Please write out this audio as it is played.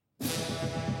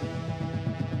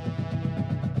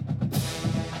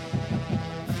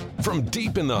From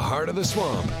deep in the heart of the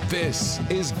swamp, this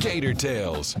is Gator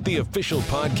Tales, the official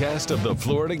podcast of the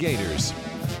Florida Gators.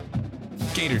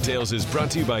 Gator Tales is brought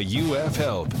to you by UF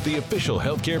Health, the official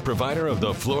healthcare provider of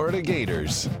the Florida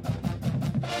Gators.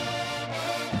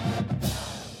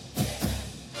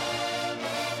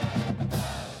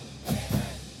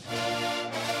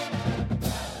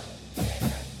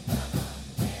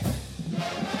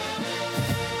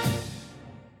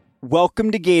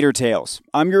 Welcome to Gator Tales.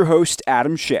 I'm your host,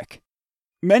 Adam Schick.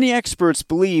 Many experts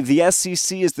believe the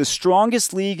SEC is the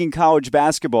strongest league in college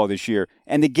basketball this year,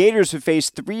 and the Gators have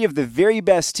faced three of the very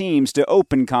best teams to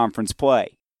open conference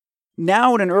play.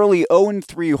 Now in an early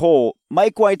 0-3 hole,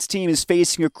 Mike White's team is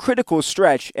facing a critical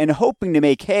stretch and hoping to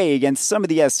make hay against some of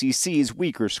the SEC's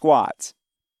weaker squads.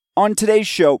 On today's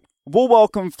show, we'll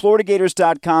welcome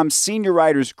FloridaGators.com senior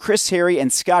writers Chris Harry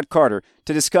and Scott Carter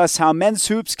to discuss how men's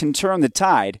hoops can turn the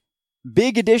tide,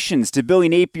 big additions to Billy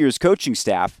Napier's coaching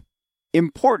staff,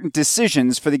 important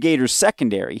decisions for the Gators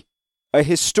secondary, a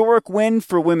historic win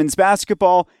for women's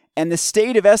basketball, and the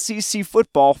state of SEC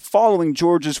football following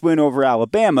Georgia's win over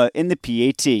Alabama in the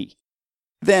PAT.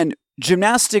 Then,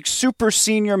 gymnastics super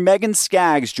senior Megan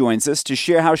Skaggs joins us to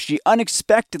share how she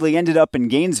unexpectedly ended up in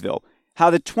Gainesville, how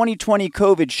the 2020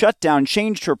 COVID shutdown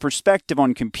changed her perspective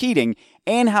on competing,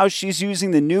 and how she's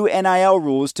using the new NIL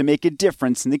rules to make a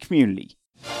difference in the community.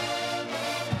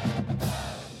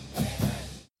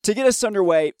 To get us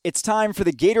underway, it's time for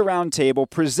the Gator Roundtable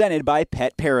presented by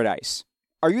Pet Paradise.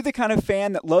 Are you the kind of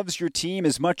fan that loves your team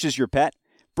as much as your pet?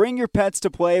 Bring your pets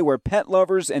to play where pet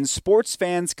lovers and sports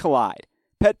fans collide.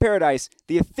 Pet Paradise,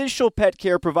 the official pet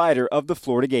care provider of the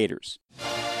Florida Gators.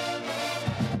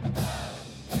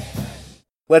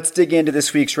 Let's dig into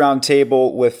this week's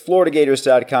roundtable with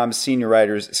FloridaGators.com senior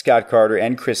writers Scott Carter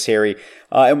and Chris Harry.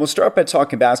 And we'll start by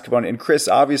talking basketball. And Chris,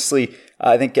 obviously,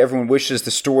 I think everyone wishes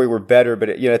the story were better, but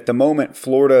at the moment,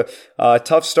 Florida,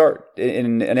 tough start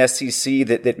in an SEC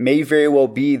that may very well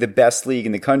be the best league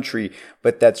in the country,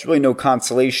 but that's really no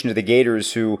consolation to the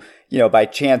Gators who, by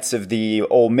chance of the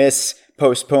Ole Miss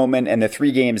postponement and the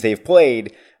 3 games they've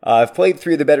played, have played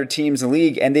 3 of the better teams in the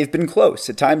league, and they've been close.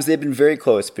 At times they've been very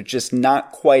close, but just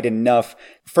not quite enough.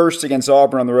 First against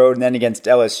Auburn on the road, and then against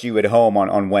LSU at home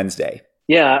on Wednesday.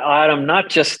 Yeah, Adam, not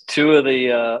just 3 of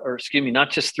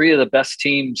the best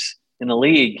teams in the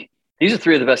league. These are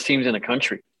 3 of the best teams in the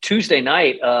country. Tuesday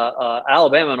night,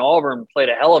 Alabama and Auburn played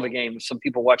a hell of a game. Some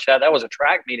people watched that. That was a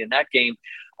track meet in that game.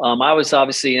 I was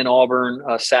obviously in Auburn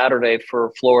Saturday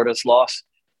for Florida's loss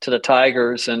to the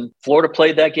Tigers, and Florida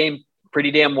played that game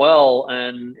pretty damn well,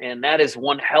 and that is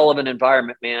one hell of an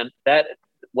environment, man. That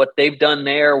what they've done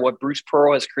there, what Bruce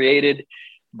Pearl has created,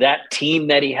 that team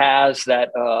that he has, that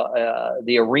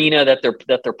the arena that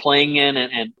they're playing in,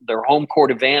 and their home court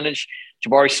advantage.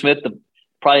 Jabari Smith,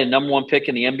 probably the number 1 pick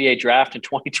in the NBA draft in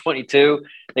 2022.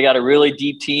 They got a really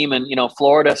deep team, and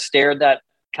Florida stared that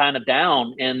kind of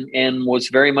down and was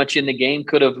very much in the game.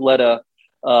 Could have let a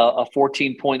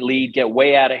 14-point lead get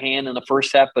way out of hand in the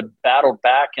first half, but battled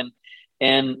back and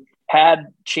had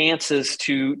chances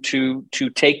to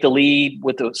take the lead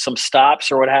with some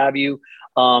stops or what have you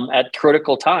at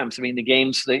critical times. I mean, the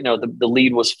games, the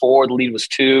lead was 4, the lead was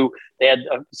 2. They had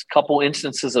a couple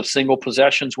instances of single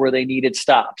possessions where they needed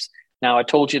stops. Now, I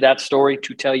told you that story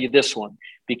to tell you this one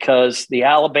because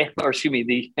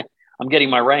I'm getting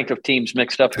my rank of teams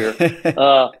mixed up here.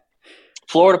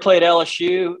 Florida played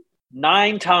LSU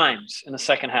 9 times in the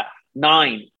second half.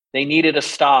 9. They needed a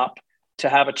stop to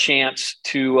have a chance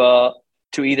to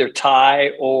either tie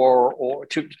or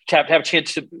to have a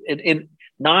chance to in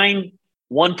 9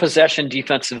 one-possession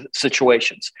defensive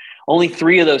situations. Only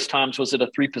 3 of those times was it a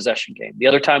 3-possession game. The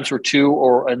other times were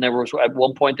 2, and there was at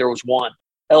one point there was 1.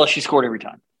 LSU scored every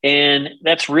time, and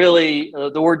that's really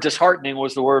the word disheartening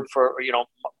was the word for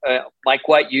Mike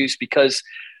White used because,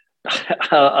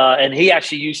 and he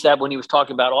actually used that when he was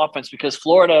talking about offense because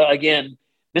Florida again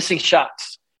missing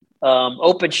shots.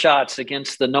 Open shots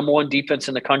against the number 1 defense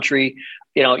in the country.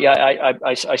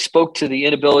 I spoke to the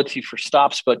inability for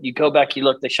stops, but you go back, you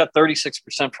look, they shot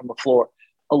 36% from the floor,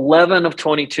 11 of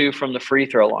 22 from the free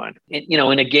throw line.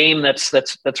 In a game that's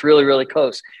really, really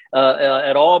close.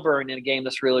 At Auburn, in a game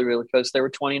that's really, really close, they were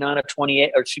 29 of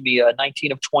 28, or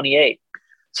 19 of 28.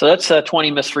 So that's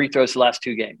 20 missed free throws the last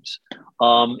 2 games.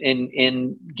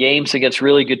 In games against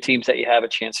really good teams that you have a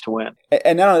chance to win.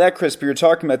 And not only that, Chris, but you're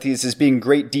talking about these as being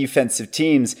great defensive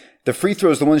teams. The free throw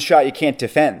is the one shot you can't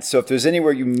defend. So if there's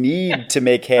anywhere you need to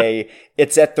make hay,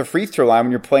 it's at the free throw line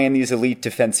when you're playing these elite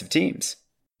defensive teams.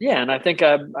 Yeah, and I think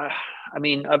I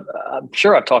mean, I'm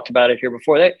sure I've talked about it here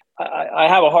before. I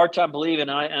have a hard time believing,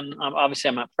 and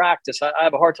I'm at practice. I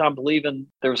have a hard time believing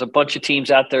there's a bunch of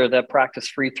teams out there that practice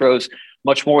free throws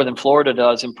much more than Florida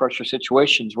does in pressure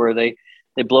situations where they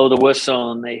blow the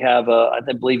whistle and they have, I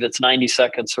believe it's 90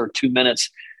 seconds or 2 minutes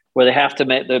where they have to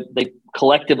make they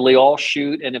collectively all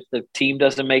shoot. And if the team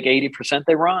doesn't make 80%,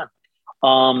 they run.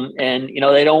 And,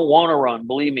 they don't want to run,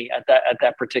 believe me, at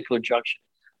that particular junction.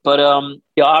 But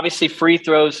obviously free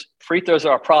throws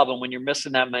are a problem when you're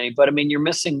missing that many. But I mean, you're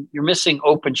missing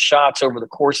open shots over the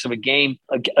course of a game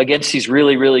against these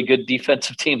really, really good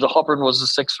defensive teams. Auburn was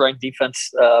the 6th ranked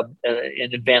defense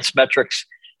in advanced metrics,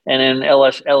 and then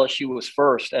LSU was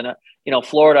first. And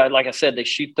Florida, like I said, they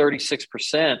shoot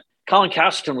 36%. Colin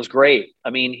Castleton was great.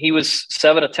 I mean, he was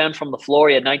 7 of 10 from the floor.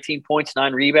 He had 19 points,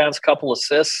 9 rebounds, couple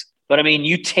assists. But I mean,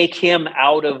 you take him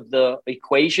out of the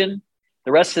equation,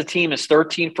 the rest of the team is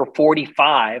 13 for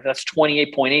 45. That's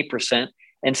 28.8%,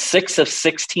 and 6 of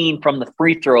 16 from the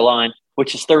free throw line,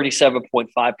 which is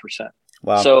 37.5%.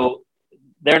 Wow. So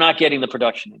they're not getting the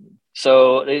production in them.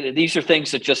 So these are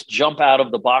things that just jump out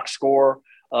of the box score.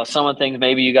 Some of the things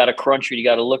maybe you got to crunch or you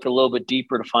got to look a little bit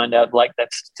deeper to find out, like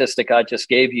that statistic I just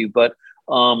gave you. But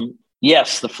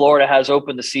yes, the Florida has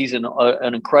opened the season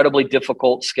an incredibly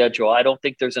difficult schedule. I don't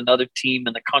think there's another team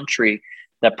in the country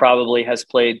that probably has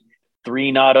played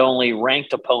three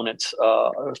ranked opponents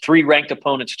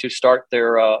to start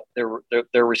their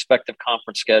respective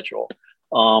conference schedule.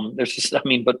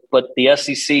 But the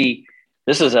SEC,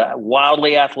 this is a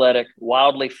wildly athletic,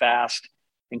 wildly fast,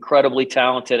 incredibly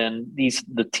talented, and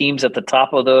the teams at the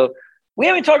top of we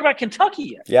haven't talked about Kentucky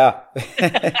yet. Yeah.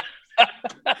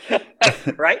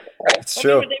 Right? It's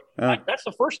true. That's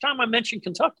the first time I mentioned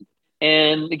Kentucky,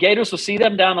 and the Gators will see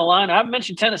them down the line. I haven't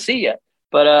mentioned Tennessee yet.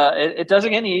 But it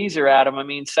doesn't get any easier, Adam. I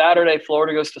mean, Saturday,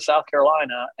 Florida goes to South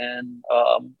Carolina. And,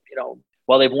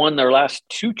 while they've won their last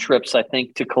 2 trips, I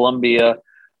think, to Columbia,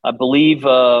 I believe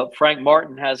Frank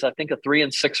Martin has, I think, a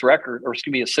 3-6 record, or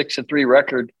excuse me, a 6-3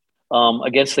 record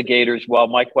against the Gators while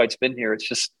Mike White's been here. It's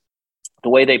just the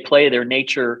way they play, their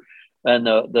nature, and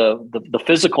the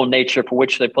physical nature for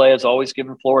which they play has always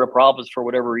given Florida problems for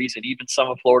whatever reason, even some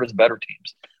of Florida's better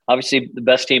teams. Obviously, the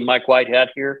best team Mike White had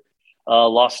here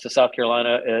lost to South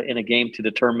Carolina in a game to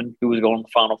determine who was going to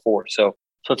the Final Four. So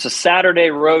it's a Saturday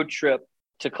road trip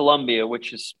to Columbia,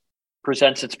 which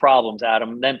presents its problems,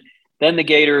 Adam. Then the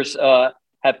Gators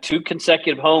have 2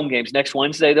 consecutive home games. Next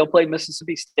Wednesday, they'll play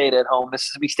Mississippi State at home.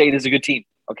 Mississippi State is a good team.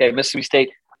 Okay, Mississippi State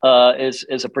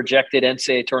is a projected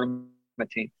NCAA tournament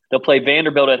team. They'll play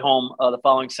Vanderbilt at home the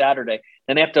following Saturday.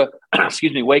 Then they have to,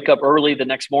 wake up early the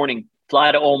next morning,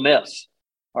 fly to Ole Miss,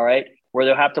 all right, where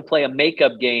they'll have to play a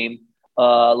makeup game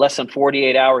less than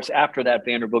 48 hours after that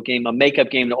Vanderbilt game, a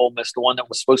makeup game to Ole Miss, the one that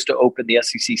was supposed to open the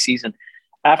SEC season.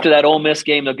 After that Ole Miss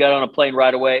game, they'll get on a plane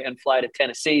right away and fly to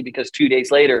Tennessee, because 2 days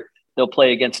later they'll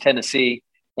play against Tennessee.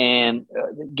 And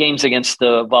games against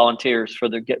the Volunteers for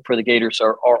the Gators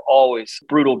are always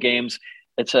brutal games.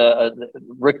 It's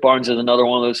Rick Barnes is another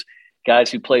one of those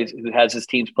guys who has his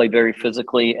teams play very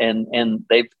physically, and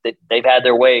they've had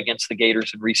their way against the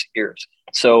Gators in recent years.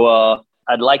 So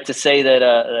I'd like to say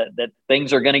that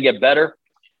things are going to get better,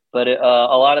 but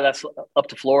a lot of that's up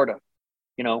to Florida.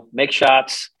 Make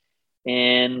shots.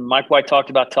 And Mike White talked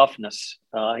about toughness.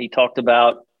 He talked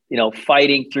about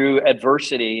fighting through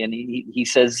adversity, and he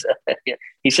says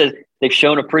they've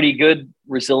shown a pretty good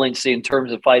resiliency in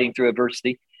terms of fighting through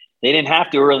adversity. They didn't have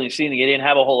to early in the season. They didn't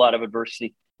have a whole lot of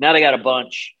adversity. Now they got a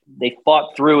bunch. They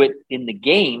fought through it in the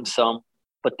game some,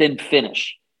 but didn't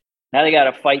finish. Now they got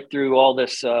to fight through all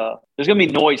this. There's going to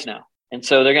be noise now, and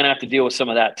so they're going to have to deal with some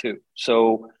of that too.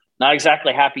 So not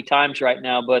exactly happy times right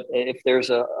now, but if there's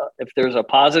a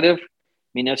positive,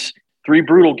 I mean, it's 3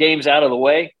 brutal games out of the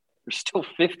way. There's still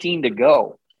 15 to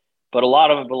go, but a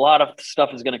lot of stuff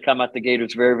is going to come at the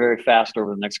Gators very, very fast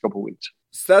over the next couple of weeks.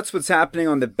 So that's what's happening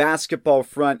on the basketball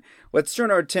front. Let's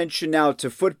turn our attention now to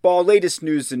football, latest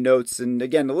news and notes. And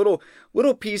again, the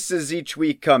little pieces each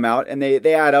week come out, and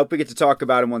they add up. We get to talk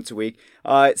about them once a week.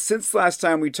 Since last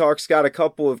time we talked, Scott, a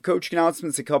couple of coaching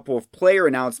announcements, a couple of player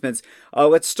announcements.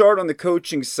 Let's start on the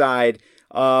coaching side.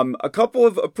 A couple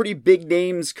of pretty big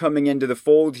names coming into the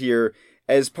fold here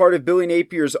as part of Billy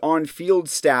Napier's on-field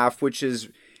staff, which is,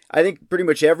 I think, pretty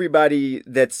much everybody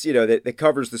that's, that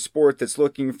covers the sport, that's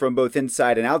looking from both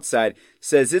inside and outside,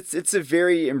 says it's a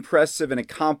very impressive and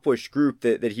accomplished group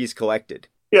that he's collected.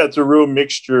 Yeah, it's a real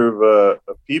mixture of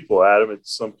people, Adam.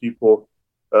 It's some people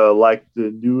like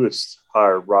the newest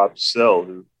hire, Rob Sell,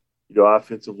 who,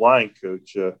 offensive line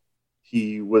coach.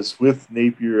 He was with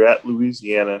Napier at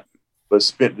Louisiana, but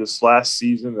spent this last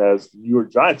season as the New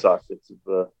York Giants offensive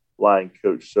line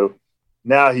coach. So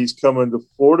now he's coming to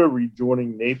Florida,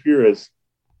 rejoining Napier as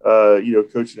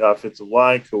coaching the offensive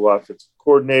line, co-offensive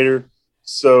coordinator.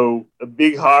 So a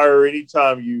big hire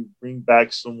anytime you bring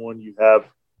back someone you have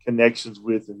connections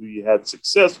with and who you had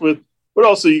success with. But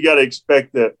also you got to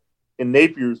expect that in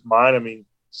Napier's mind, I mean,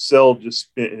 Sell just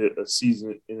spent a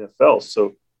season in NFL.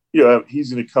 So,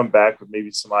 he's going to come back with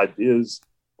maybe some ideas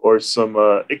or some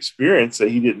experience that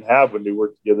he didn't have when they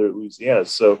worked together at Louisiana.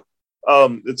 So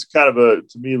it's kind of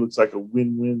to me, it looks like a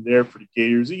win-win there for the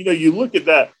Gators. You look at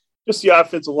that, just the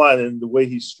offensive line and the way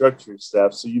he's structured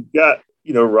staff. So you've got,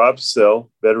 Rob Sell,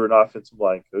 veteran offensive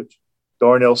line coach,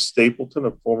 Darnell Stapleton,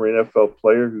 a former NFL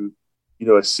player who,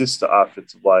 assists the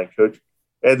offensive line coach.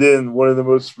 And then one of the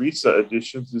most recent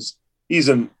additions is he's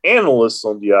an analyst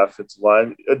on the offensive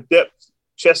line, adept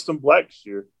Cheston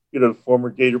Blackshear, the former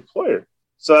Gator player.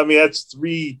 So, I mean, that's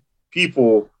three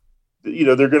people,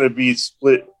 they're going to be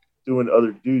split doing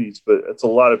other duties, but it's a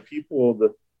lot of people on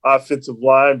the offensive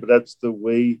line, but that's the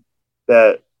way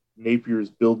that Napier is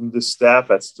building this staff.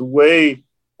 That's the way,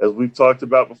 as we've talked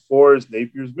about before, as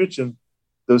Napier's mentioned,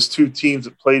 those two teams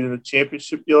that played in the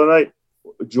championship the other night,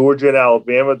 Georgia and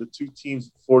Alabama, the two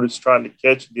teams Florida's trying to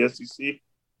catch in the SEC,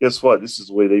 guess what? This is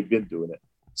the way they've been doing it.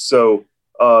 So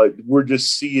we're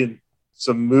just seeing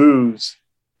some moves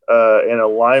and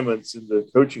alignments in the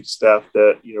coaching staff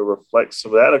that, reflect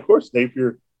some of that. Of course,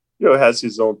 Napier, has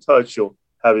his own touch. He'll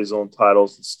have his own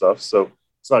titles and stuff. So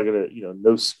it's not going to,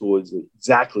 no school is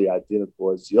exactly identical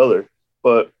as the other,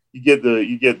 but you get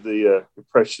the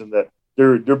impression that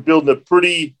they're building a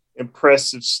pretty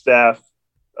impressive staff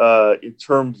in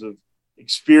terms of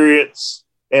experience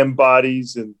and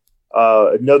bodies. And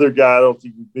another guy I don't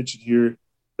think we mentioned here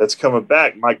that's coming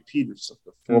back, Mike Peterson,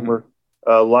 the former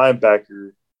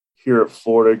linebacker here at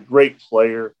Florida, great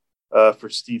player for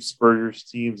Steve Spurrier's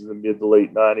teams in the mid to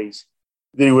late 90s.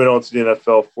 Then he went on to the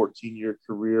NFL, 14-year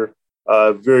career,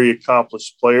 very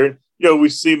accomplished player. We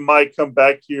see Mike come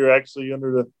back here actually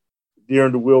under the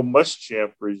Will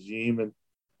Muschamp regime,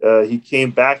 and he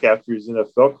came back after his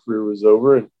NFL career was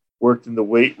over and worked in the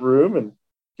weight room and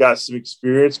got some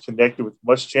experience, connected with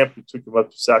Muschamp, who took him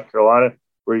up to South Carolina,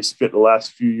 where he spent the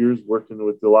last few years working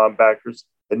with the linebackers.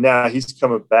 And now he's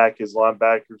coming back as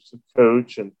linebackers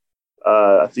coach and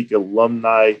I think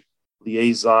alumni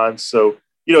liaison. So,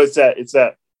 it's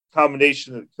that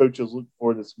combination that coaches look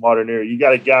for in this modern era. You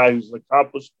got a guy who's an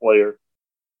accomplished player,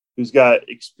 who's got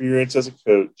experience as a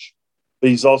coach, but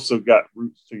he's also got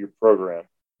roots to your program.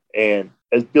 And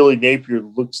as Billy Napier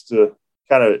looks to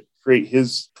kind of create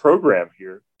his program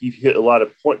here, he hit a lot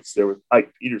of points there with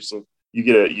Mike Peterson. You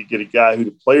get a guy who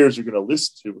the players are going to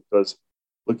listen to because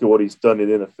look at what he's done in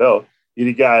NFL. You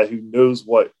get a guy who knows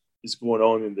what is going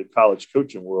on in the college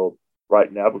coaching world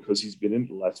right now because he's been in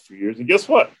the last few years. And guess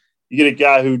what? You get a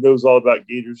guy who knows all about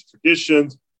Gators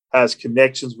traditions, has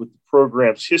connections with the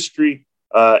program's history,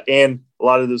 and a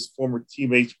lot of those former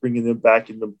teammates, bringing them back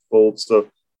in the fold. So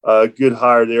good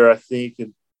hire there, I think.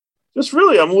 And just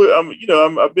really,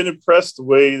 I've been impressed the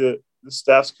way that the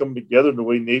staff's come together, the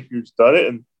way Napier's done it.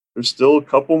 And there's still a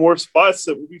couple more spots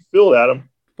that will be filled, Adam.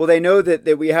 Well, they know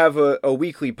that we have a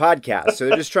weekly podcast, so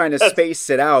they're just trying to space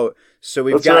it out so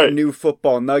we've got right. New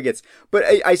football nuggets. But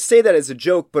I say that as a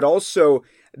joke, but also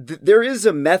there is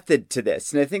a method to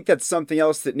this, and I think that's something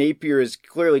else that Napier is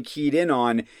clearly keyed in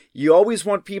on. You always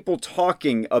want people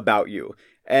talking about you,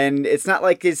 and it's not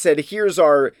like they said, here's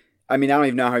our... I mean, I don't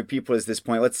even know how many people is this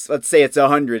point. Let's say it's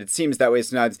 100. It seems that way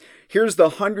sometimes. Here's the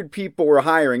 100 people we're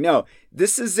hiring. No,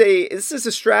 this is a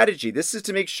strategy. This is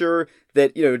to make sure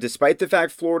that, despite the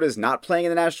fact Florida is not playing in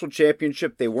the national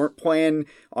championship, they weren't playing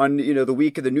on, the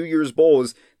week of the New Year's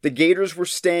Bowls. The Gators were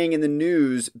staying in the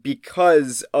news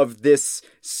because of this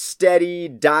steady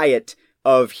diet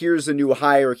of here's a new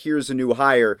hire, here's a new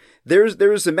hire.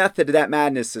 There's a method to that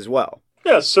madness as well.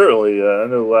 Yeah, certainly. I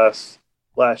know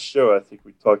last show, I think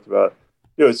we talked about,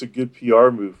 it's a good PR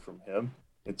move from him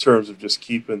in terms of just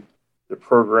keeping the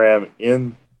program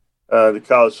in the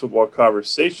college football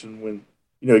conversation when,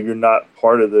 you're not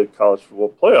part of the college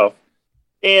football playoff.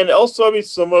 And also, I mean,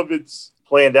 some of it's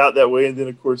planned out that way. And then,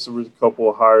 of course, there was a couple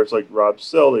of hires like Rob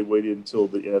Sell. They waited until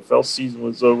the NFL season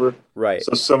was over. Right.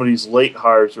 So some of these late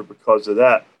hires are because of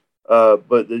that.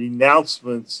 But the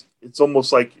announcements, it's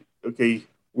almost like, okay,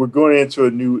 we're going into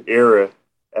a new era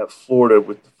at Florida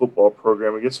with the football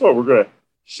program. And guess what? We're going to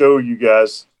show you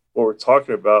guys what we're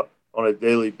talking about on a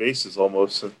daily basis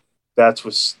almost. And that's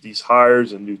with these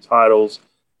hires and new titles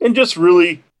and just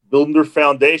really building their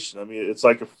foundation. I mean, it's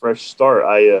like a fresh start.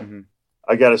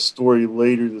 I got a story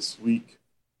later this week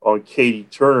on Katie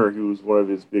Turner, who was one of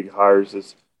his big hires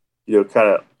that's, kind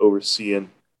of overseeing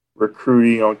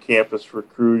recruiting, on campus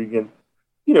recruiting,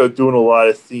 and doing a lot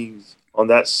of things on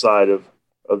that side of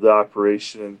the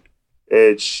operation.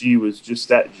 And she was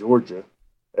just at Georgia,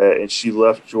 and she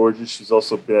left Georgia. She's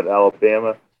also been at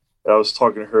Alabama. And I was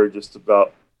talking to her just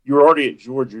about, you were already at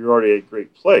Georgia, you're already at a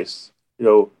great place.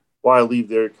 Why leave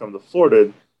there to come to Florida?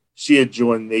 And she had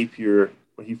joined Napier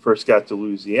when he first got to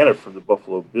Louisiana from the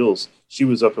Buffalo Bills. She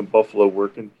was up in Buffalo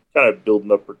working, kind of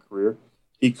building up her career.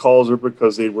 He calls her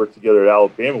because they worked together at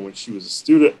Alabama when she was a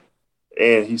student.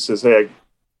 And he says, hey,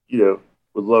 would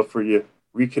love for you to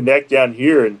reconnect down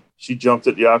here. And she jumped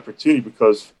at the opportunity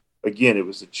because, again, it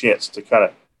was a chance to kind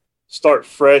of start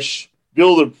fresh,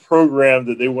 build a program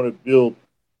that they want to build.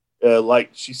 Like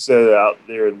she said out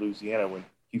there in Louisiana, when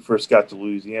he first got to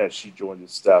Louisiana, she joined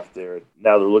his staff there. And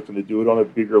now they're looking to do it on a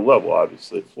bigger level,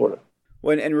 obviously, in Florida.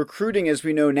 And recruiting, as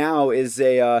we know now, is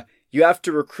you have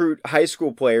to recruit high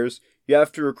school players. You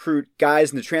have to recruit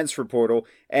guys in the transfer portal.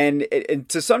 And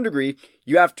to some degree,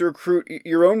 you have to recruit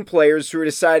your own players who are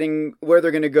deciding where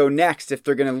they're going to go next, if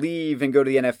they're going to leave and go to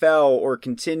the NFL or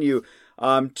continue.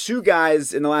 Two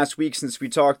guys in the last week since we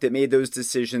talked that made those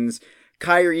decisions.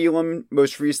 Kaiir Elam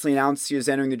most recently announced he was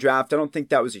entering the draft. I don't think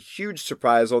that was a huge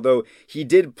surprise, although he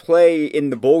did play in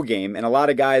the bowl game, and a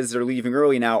lot of guys that are leaving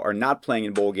early now are not playing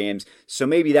in bowl games, so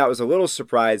maybe that was a little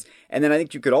surprise. And then I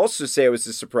think you could also say it was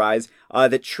a surprise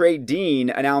that Trey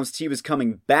Dean announced he was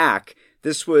coming back.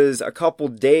 This was a couple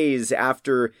days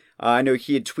after I know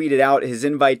he had tweeted out his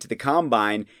invite to the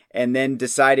Combine and then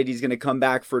decided he's going to come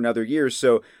back for another year.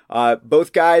 So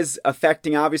both guys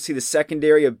affecting, obviously, the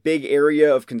secondary, a big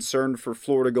area of concern for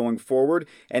Florida going forward,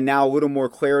 and now a little more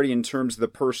clarity in terms of the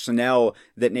personnel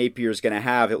that Napier is going to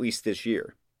have, at least this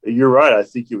year. You're right. I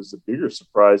think it was a bigger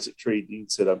surprise that Trey Dean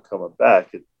said, I'm coming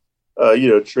back.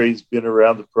 And, Trey's been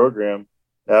around the program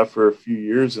now for a few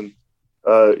years, and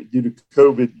due to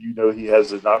COVID, he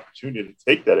has an opportunity to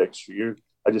take that extra year.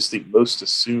 I just think most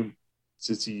assume,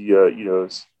 since he,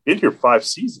 has been here 5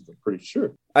 seasons, I'm pretty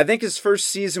sure. I think his first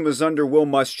season was under Will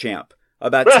Muschamp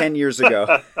about 10 years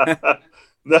ago.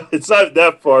 No, it's not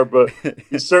that far, but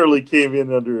he certainly came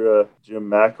in under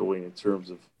Jim McElwain in terms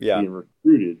of being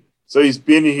recruited. So he's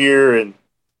been here, and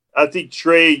I think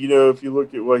Trey, if you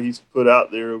look at what he's put out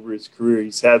there over his career,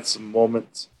 he's had some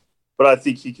moments, but I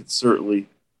think he could certainly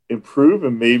improve,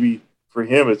 and maybe for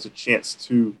him it's a chance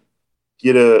to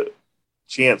get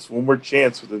one more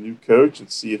chance with a new coach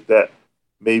and see if that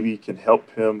maybe can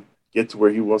help him get to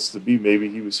where he wants to be. Maybe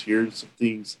he was hearing some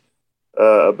things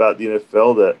about the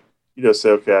NFL that, say,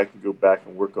 okay, I can go back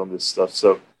and work on this stuff.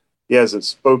 So he hasn't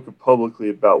spoken publicly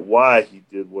about why he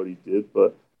did what he did,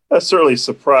 but that's certainly a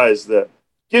surprise that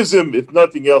gives him, if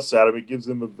nothing else, Adam, it gives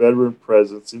him a veteran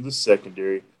presence in the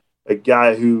secondary, a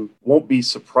guy who won't be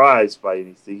surprised by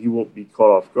anything. He won't be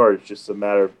caught off guard. It's just a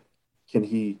matter of, can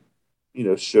he,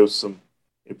 show some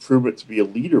improvement to be a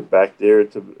leader back there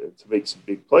to make some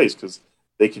big plays, because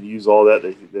they can use all that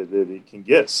they can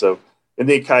get. So, and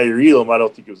then Kaiir Elam, I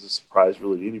don't think it was a surprise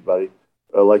really to anybody.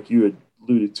 Like you had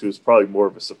alluded to, it's probably more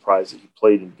of a surprise that he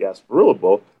played in Gasparilla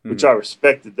Bowl, which I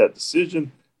respected that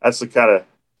decision. That's the kind of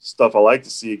stuff I like to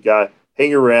see, a guy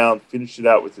hang around, finish it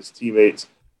out with his teammates.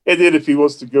 And then if he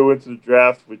wants to go into the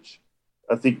draft, which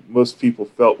I think most people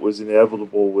felt was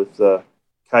inevitable with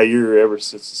Kaiir ever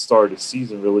since the start of the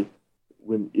season, really,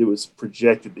 when it was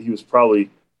projected that he was probably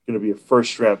going to be a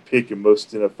first-round pick in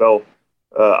most NFL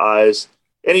eyes.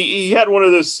 And he had one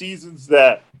of those seasons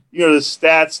that, the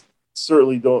stats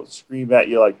certainly don't scream at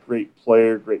you like great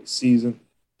player, great season.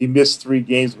 He missed 3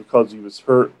 games because he was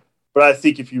hurt. But I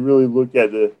think if you really look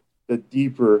at the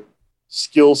deeper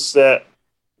skill set,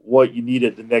 what you need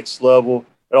at the next level,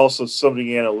 and also some of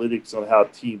the analytics on how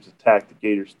teams attack the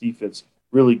Gators defense,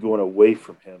 really going away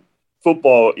from him.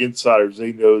 Football insiders,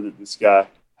 they know that this guy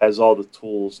has all the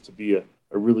tools to be a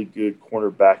really good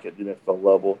cornerback at the NFL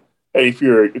level. And if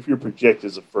you're projected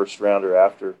as a first rounder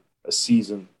after a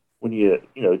season when you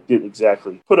didn't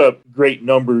exactly put up great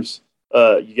numbers,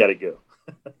 you got to go.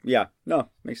 Yeah, no,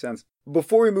 makes sense.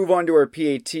 Before we move on to our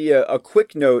PAT, a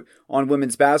quick note on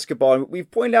women's basketball. We've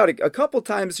pointed out a couple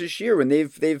times this year when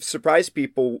they've surprised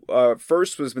people.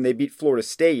 First was when they beat Florida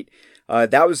State.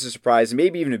 That was a surprise, and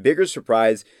maybe even a bigger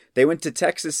surprise. They went to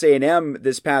Texas A&M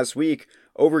this past week,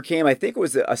 overcame, I think it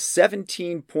was a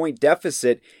 17-point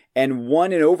deficit, and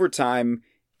won in overtime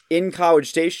in College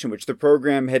Station, which the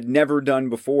program had never done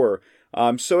before.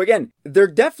 So again, they're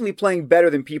definitely playing better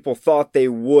than people thought they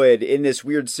would in this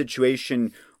weird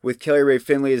situation with Kelly Ray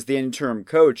Finley as the interim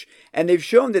coach. And they've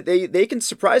shown that they can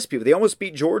surprise people. They almost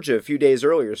beat Georgia a few days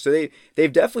earlier. So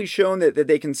they've definitely shown that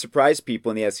they can surprise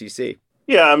people in the SEC.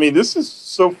 Yeah, I mean, this is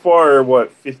so far,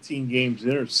 15 games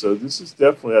in or so. This is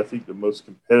definitely, I think, the most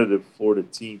competitive Florida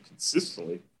team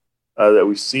consistently that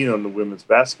we've seen on the women's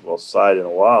basketball side in a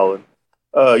while. And,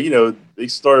 they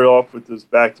started off with those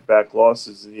back-to-back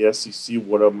losses in the SEC,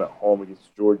 one of them at home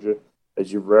against Georgia,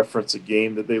 as you reference, a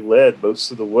game that they led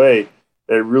most of the way.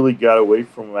 They really got away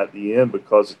from them at the end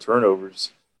because of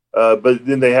turnovers. But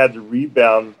then they had to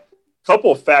rebound. A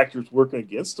couple of factors working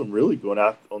against them, really, going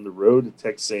out on the road to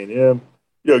Texas A&M.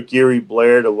 Gary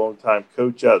Blair, the longtime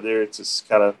coach out there, it's this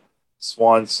kind of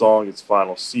swan song, its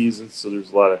final season. So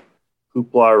there's a lot of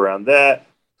hoopla around that.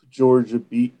 Georgia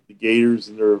beat the Gators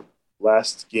in their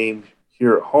last game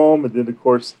here at home. And then, of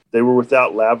course, they were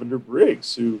without Lavender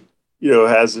Briggs, who,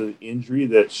 has an injury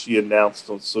that she announced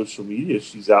on social media.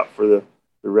 She's out for the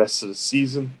rest of the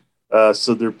season.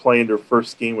 So they're playing their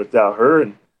first game without her.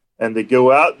 And they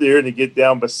go out there and they get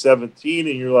down by 17.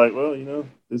 And you're like, well,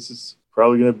 this is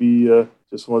probably going to be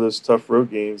just one of those tough road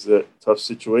games, that tough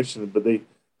situation. But it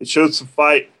showed some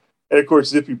fight. And, of course,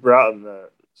 Zippy Broughton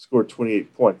scored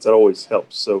 28 points. That always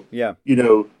helps. So, yeah,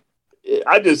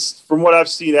 from what I've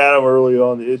seen, Adam, early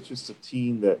on, it's just a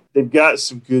team that they've got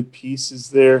some good pieces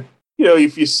there.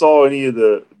 If you saw any of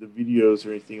the videos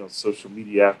or anything on social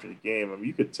media after the game, I mean,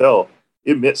 you could tell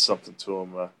it meant something to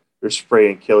them. They're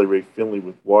spraying Kelly Ray Finley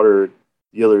with water,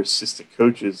 the other assistant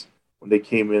coaches, when they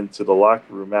came into the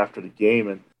locker room after the game.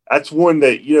 And that's one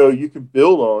that, you can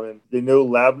build on. And they know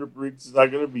Lavender Briggs is not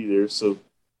going to be there. So,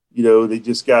 they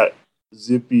just got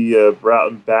Zippy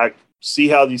Broughton back, see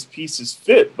how these pieces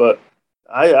fit. But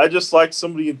I just like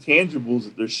some of the intangibles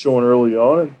that they're showing early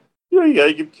on. And, you got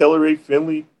to give Kelly Ray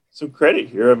Finley some credit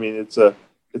here. I mean, it's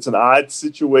an odd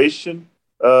situation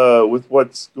with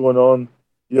what's going on,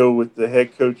 with the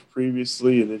head coach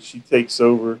previously, and then she takes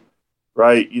over,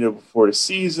 right, before the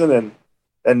season.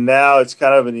 And now it's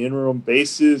kind of an interim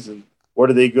basis. And what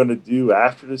are they going to do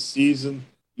after the season?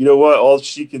 You know what? All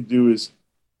she can do is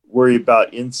worry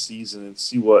about in season and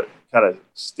see what kind of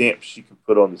stamp she can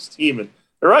put on this team. And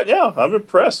right now, I'm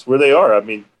impressed where they are. I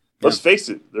mean, let's face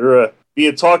it, they're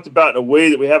being talked about in a way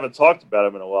that we haven't talked about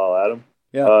them in a while, Adam.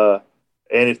 Yeah.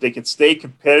 And if they can stay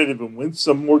competitive and win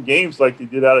some more games like they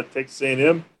did out at Texas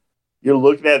A&M, you're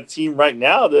looking at a team right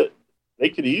now that they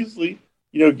could easily,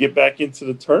 get back into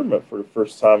the tournament for the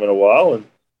first time in a while.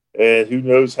 And who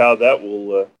knows how that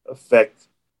will affect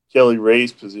Kelly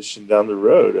Ray's position down the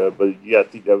road. But I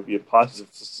think that would be a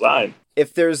positive sign.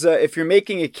 If you're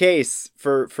making a case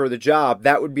for the job,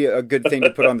 that would be a good thing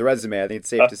to put on the resume. I think it's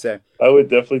safe to say. I would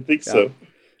definitely think so.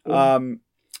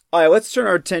 All right, let's turn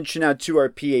our attention now to our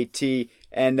PAT,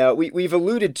 and we've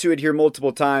alluded to it here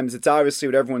multiple times. It's obviously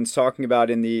what everyone's talking about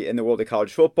in the world of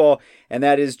college football, and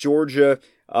that is Georgia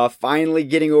finally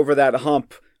getting over that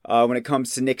hump when it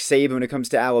comes to Nick Saban, when it comes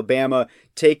to Alabama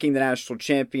taking the national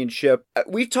championship.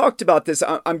 We've talked about this.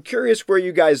 I'm curious where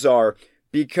you guys are.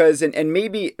 Because, and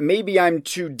maybe I'm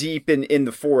too deep in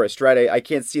the forest, right? I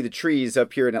can't see the trees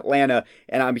up here in Atlanta,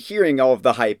 and I'm hearing all of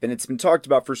the hype, and it's been talked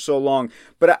about for so long.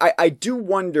 But I do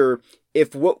wonder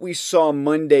if what we saw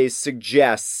Monday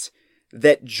suggests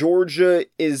that Georgia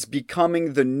is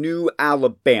becoming the new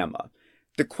Alabama.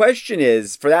 The question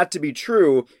is, for that to be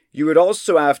true, you would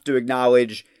also have to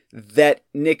acknowledge that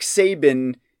Nick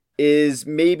Saban is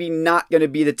maybe not going to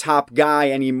be the top guy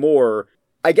anymore.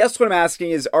 I guess what I'm asking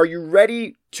is, are you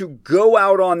ready to go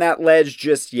out on that ledge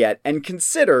just yet and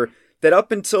consider that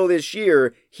up until this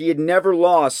year, he had never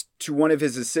lost to one of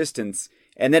his assistants,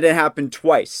 and then it happened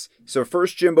twice. So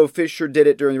first Jimbo Fisher did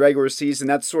it during the regular season.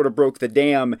 That sort of broke the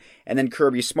dam, and then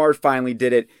Kirby Smart finally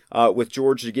did it with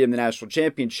Georgia to get him the national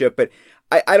championship. But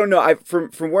I don't know.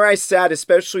 From where I sat,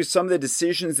 especially some of the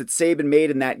decisions that Saban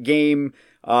made in that game,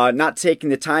 not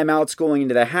taking the timeouts going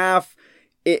into the half,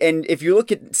 and if you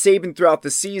look at Saban throughout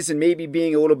the season, maybe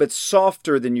being a little bit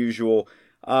softer than usual,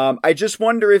 I just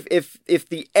wonder if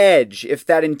the edge, if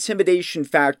that intimidation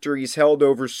factor he's held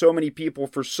over so many people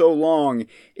for so long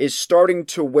is starting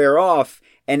to wear off.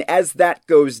 And as that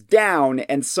goes down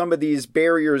and some of these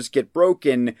barriers get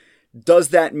broken, does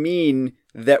that mean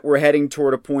that we're heading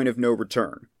toward a point of no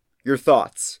return? Your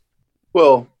thoughts?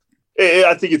 Well,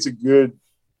 I think it's a good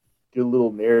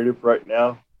little narrative right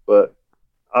now, but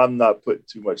I'm not putting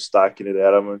too much stock in it,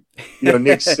 Adam.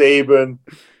 Nick Saban,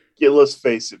 let's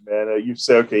face it, man. You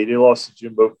say, okay, they lost to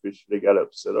Jimbo Fisher. They got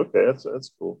upset. Okay,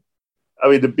 that's cool. I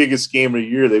mean, the biggest game of the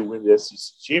year, they win the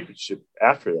SEC championship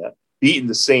after that, beating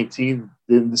the same team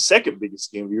in the second biggest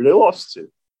game of the year they lost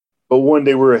to. But one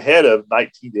they were ahead of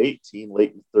 19-18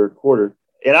 late in the third quarter.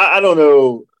 And I don't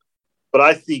know, but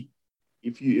I think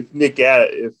if we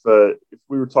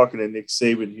were talking to Nick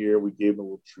Saban here, we gave him a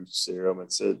little truth serum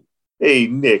and said, hey,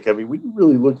 Nick, I mean, when you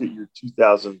really look at your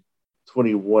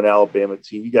 2021 Alabama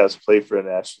team, you guys play for a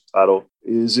national title.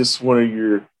 Is this one of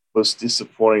your most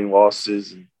disappointing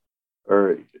losses?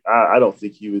 Or I don't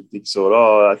think he would think so at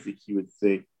all. I think he would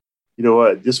think, you know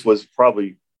what, this was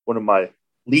probably one of my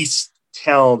least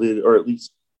talented, or at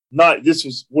least not, this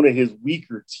was one of his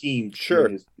weaker teams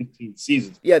in his 15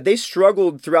 seasons. Yeah, they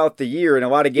struggled throughout the year in a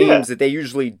lot of games that they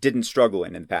usually didn't struggle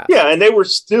in the past. Yeah, and they were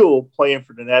still playing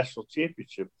for the national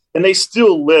championship. And they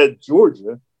still led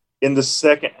Georgia in the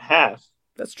second half.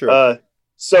 That's true.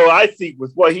 So I think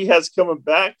with what he has coming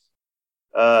back,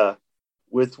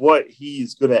 with what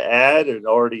he's going to add and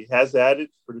already has added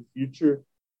for the future,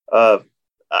 I'm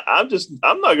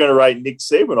not going to write Nick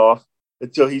Saban off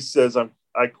until he says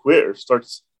I quit or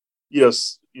starts,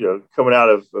 coming out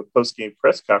of a post-game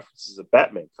press conference as a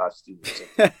Batman costume or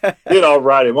something. Then I'll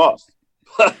write him off.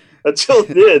 But until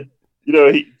then,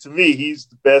 to me, he's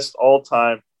the best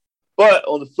all-time. But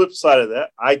on the flip side of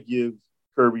that, I give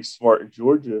Kirby Smart in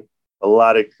Georgia a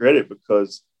lot of credit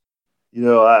because,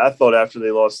 I thought after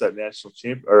they lost that national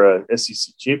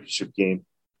SEC championship game,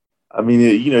 I mean,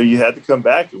 you had to come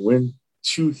back and win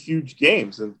 2 huge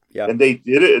games, and they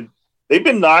did it. And they've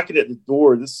been knocking at the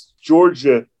door. This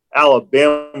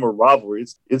Georgia-Alabama rivalry,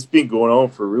 it's been going on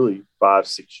for really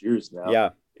 5-6 years now. Yeah,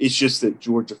 it's just that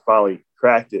Georgia finally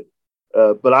cracked it.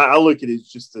 But I look at it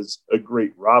just as a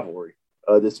great rivalry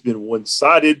that's been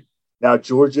one-sided. Now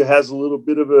Georgia has a little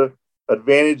bit of a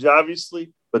advantage,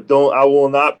 obviously, but I will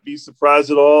not be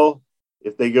surprised at all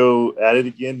if they go at it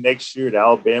again next year and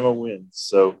Alabama wins.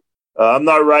 So I'm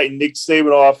not writing Nick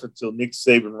Saban off until Nick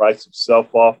Saban writes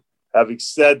himself off. Having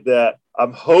said that,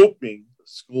 I'm hoping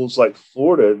schools like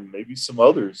Florida and maybe some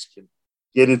others can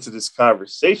get into this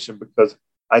conversation because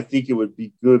I think it would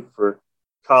be good for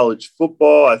college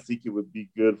football. I think it would be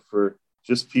good for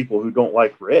just people who don't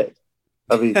like red.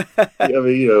 I mean,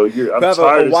 I'm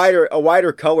tired a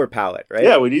wider color palette, right?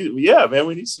 Yeah, we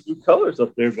need some new colors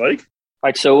up there, buddy. All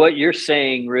right. So what you're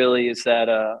saying really is that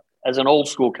as an old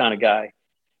school kind of guy,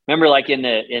 remember, like in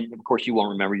of course you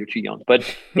won't remember, you're too young, but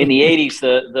in the 80s,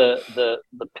 the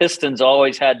Pistons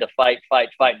always had to fight,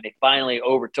 and they finally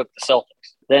overtook the Celtics.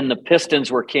 Then the Pistons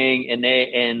were king,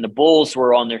 and the Bulls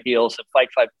were on their heels and fight.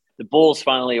 The Bulls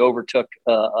finally overtook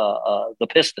the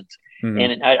Pistons. Mm-hmm.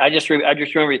 And I just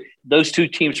remember those two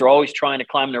teams were always trying to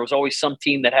climb. There was always some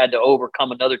team that had to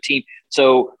overcome another team.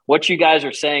 So what you guys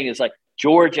are saying is like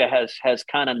Georgia has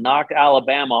kind of knocked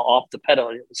Alabama off the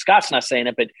pedal. Scott's not saying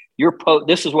it, but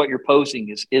this is what you're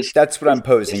posing is that's what I'm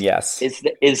posing. Yes.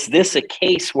 Is this a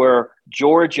case where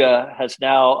Georgia has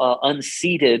now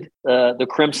unseated the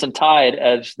Crimson Tide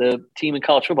as the team in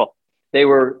college football? They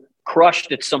were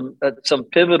crushed at some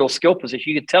pivotal skill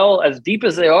position. You could tell, as deep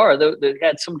as they are, they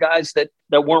had some guys that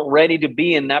weren't ready to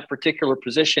be in that particular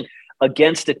position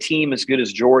against a team as good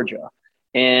as Georgia.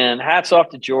 And hats off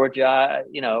to Georgia.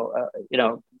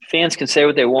 Fans can say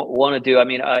what they want to do. I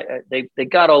mean, they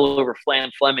got all over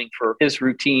Flan Fleming for his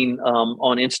routine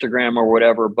on Instagram or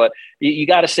whatever. But you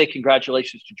got to say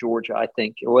congratulations to Georgia. I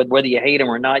think whether you hate them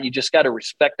or not, you just got to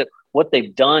respect what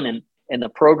they've done and the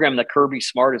program that Kirby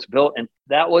Smart has built. And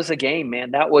that was a game,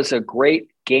 man. That was a great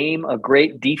game, a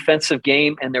great defensive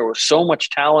game. And there was so much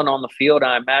talent on the field.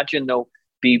 I imagine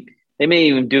they may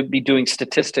even be doing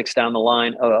statistics down the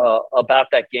line about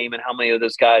that game and how many of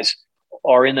those guys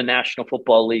are in the National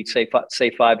Football League, say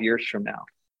 5 years from now.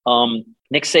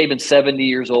 Nick Saban's 70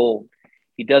 years old.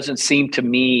 He doesn't seem to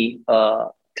me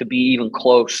to be even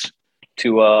close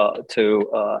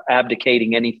to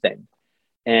abdicating anything.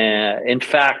 And in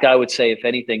fact, I would say, if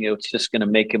anything, it's just going to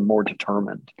make him more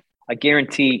determined. I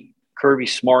guarantee Kirby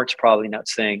Smart's probably not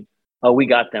saying, "Oh, we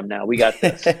got them now. We got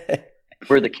this.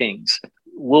 We're the Kings."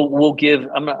 We'll give.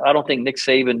 I don't think Nick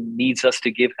Saban needs us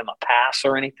to give him a pass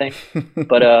or anything.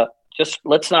 But just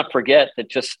let's not forget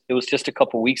that it was just a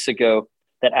couple weeks ago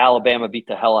that Alabama beat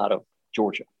the hell out of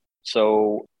Georgia.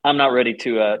 So I'm not ready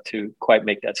to quite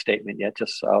make that statement yet.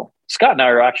 Just so Scott and I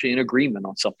are actually in agreement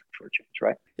on something for a change,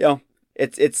 right? Yeah.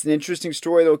 It's an interesting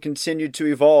story that will continue to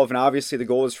evolve, and obviously the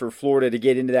goal is for Florida to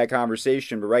get into that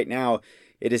conversation, but right now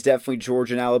it is definitely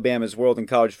Georgia and Alabama's world in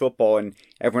college football, and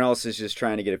everyone else is just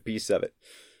trying to get a piece of it.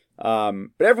 But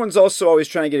everyone's also always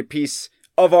trying to get a piece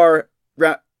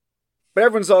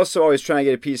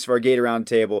of our Gator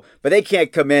Roundtable, but they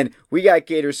can't come in. We got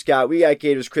Gator Scott, we got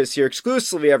Gators Chris here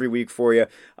exclusively every week for you.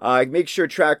 Make sure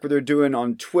to track what they're doing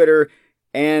on Twitter,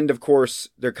 and of course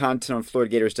their content on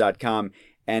FloridaGators.com.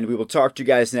 And we will talk to you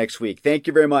guys next week. Thank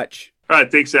you very much. All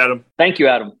right. Thanks, Adam. Thank you,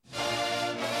 Adam.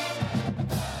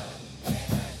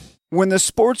 When the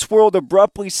sports world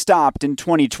abruptly stopped in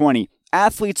 2020,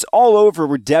 Athletes all over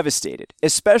were devastated,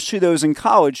 especially those in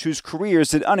college whose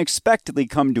careers had unexpectedly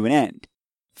come to an end.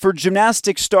 For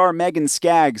gymnastics star Megan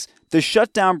Skaggs, the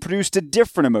shutdown produced a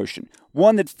different emotion,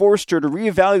 one that forced her to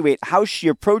reevaluate how she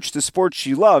approached the sport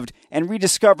she loved and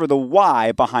rediscover the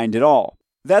why behind it all.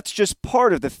 That's just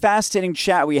part of the fascinating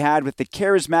chat we had with the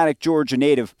charismatic Georgia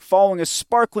native following a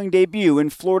sparkling debut in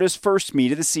Florida's first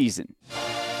meet of the season.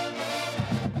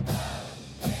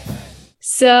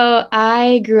 So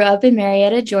I grew up in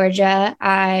Marietta, Georgia.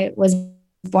 I was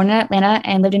born in Atlanta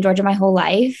and lived in Georgia my whole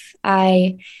life.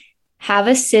 I have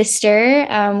a sister.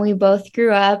 We both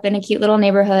grew up in a cute little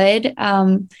neighborhood.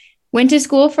 Went to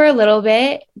school for a little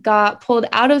bit, got pulled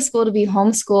out of school to be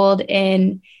homeschooled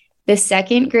in the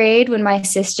second grade when my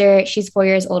sister, she's 4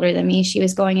 years older than me, she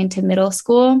was going into middle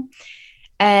school.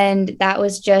 And that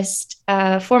was just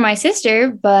for my sister,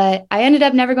 but I ended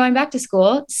up never going back to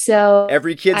school. So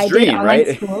every kid's dream,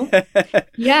 right?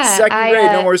 Yeah. Second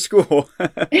grade, no more school.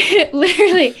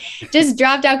 Literally just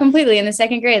dropped out completely in the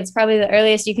second grade. It's probably the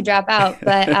earliest you could drop out.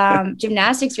 But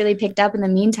gymnastics really picked up in the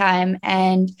meantime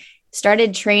and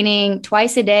started training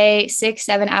twice a day,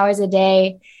 6-7 hours a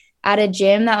day at a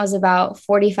gym that was about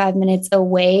 45 minutes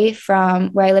away from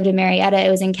where I lived in Marietta. It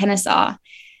was in Kennesaw.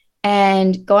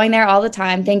 And going there all the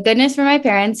time. Thank goodness for my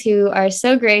parents who are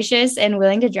so gracious and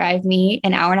willing to drive me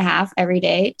an hour and a half every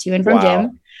day to and from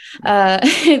gym.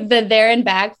 The there and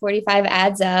back 45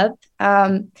 adds up.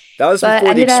 That was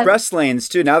before the express lanes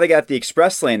too. Now they got the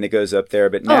express lane that goes up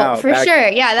there, but now sure.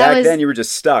 Yeah, back then you were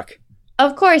just stuck.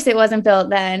 Of course it wasn't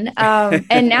built then.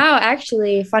 And now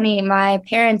actually funny, my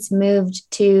parents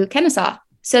moved to Kennesaw.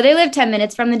 So they live 10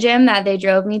 minutes from the gym that they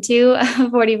drove me to,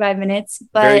 45 minutes.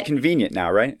 But very convenient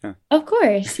now, right? Of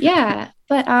course. Yeah.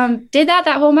 But did that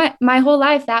whole my whole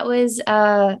life. That was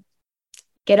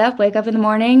get up, wake up in the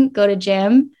morning, go to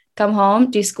gym, come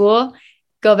home, do school,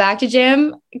 go back to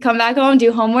gym, come back home,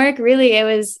 do homework. Really, it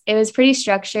was pretty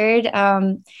structured.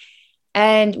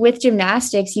 And with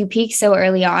gymnastics, you peak so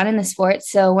early on in the sport.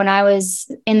 So when I was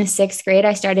in the 6th grade,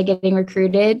 I started getting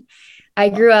recruited. I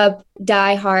grew up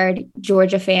diehard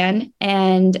Georgia fan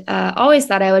and always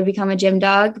thought I would become a gym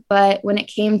dog. But when it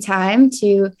came time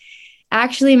to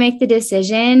actually make the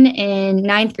decision in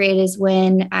 9th grade is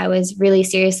when I was really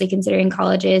seriously considering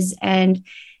colleges. And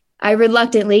I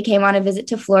reluctantly came on a visit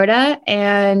to Florida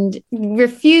and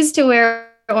refused to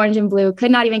wear orange and blue,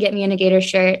 could not even get me in a Gator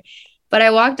shirt. But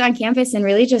I walked on campus and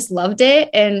really just loved it.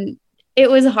 And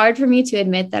it was hard for me to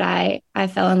admit that I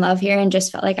fell in love here and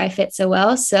just felt like I fit so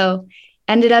well. So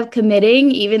ended up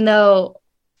committing, even though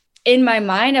in my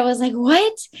mind, I was like,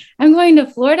 what? I'm going to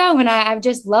Florida when I've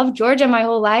just loved Georgia my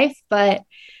whole life. But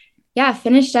yeah,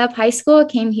 finished up high school,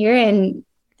 came here and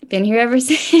been here ever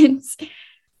since.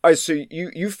 All right, so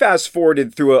you fast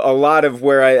forwarded through a lot of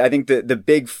where I think the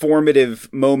big formative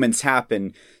moments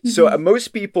happen. Mm-hmm. So most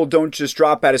people don't just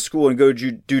drop out of school and go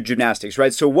do gymnastics,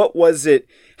 right? So what was it?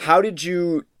 How did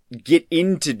you get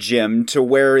into gym to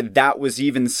where that was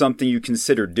even something you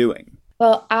considered doing?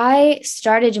 Well, I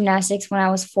started gymnastics when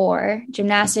I was 4.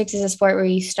 Gymnastics is a sport where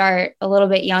you start a little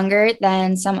bit younger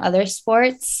than some other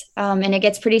sports, and it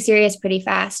gets pretty serious pretty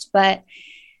fast. But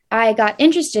I got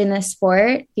interested in this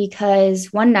sport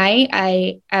because one night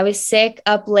I was sick,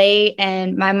 up late,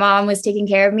 and my mom was taking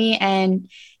care of me, and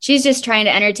she's just trying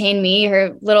to entertain me,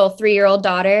 her little 3-year-old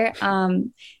daughter.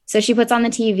 So she puts on the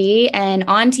TV, and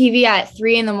on TV at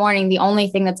 3 a.m, the only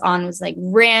thing that's on was like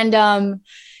random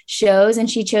shows, and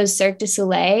she chose Cirque du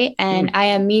Soleil, and I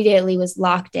immediately was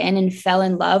locked in and fell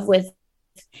in love with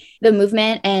the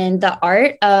movement and the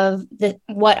art of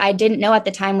what I didn't know at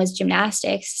the time was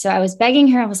gymnastics. So I was begging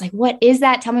her. I was like, what is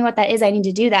that? Tell me what that is. I need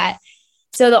to do that.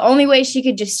 So the only way she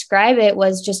could describe it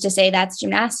was just to say that's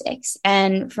gymnastics.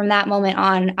 And from that moment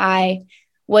on, I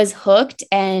was hooked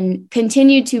and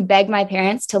continued to beg my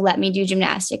parents to let me do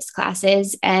gymnastics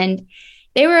classes. And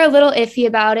they were a little iffy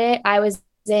about it. I was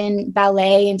in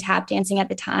ballet and tap dancing at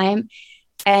the time.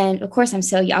 And of course, I'm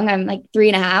so young. I'm like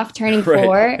 3.5, turning 4.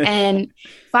 Right. And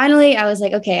finally, I was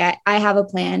like, okay, I have a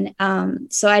plan.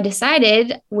 So I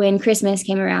decided when Christmas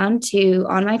came around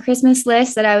on my Christmas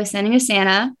list that I was sending to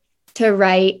Santa to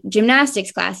write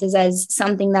gymnastics classes as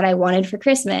something that I wanted for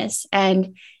Christmas.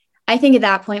 And I think at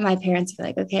that point, my parents were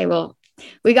like, okay, well,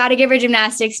 we got to give her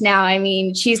gymnastics now. I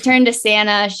mean, she's turned to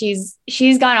Santa.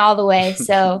 She's gone all the way.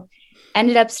 So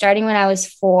ended up starting when I was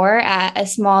 4 at a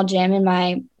small gym in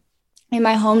my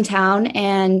hometown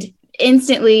and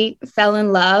instantly fell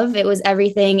in love. It was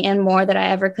everything and more that I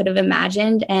ever could have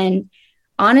imagined. And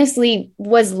honestly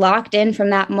was locked in from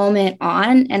that moment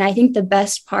on. And I think the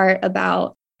best part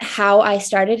about how I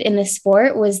started in the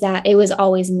sport was that it was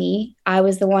always me. I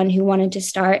was the one who wanted to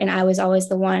start, and I was always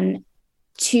the one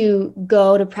to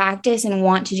go to practice and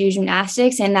want to do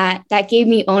gymnastics. And that gave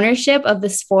me ownership of the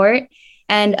sport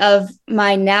and of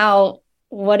my now,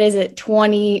 almost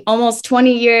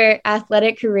 20-year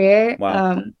athletic career.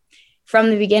 Wow. From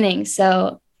the beginning.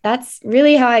 So that's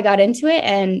really how I got into it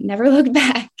and never looked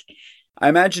back. I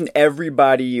imagine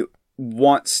everybody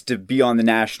wants to be on the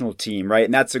national team, right?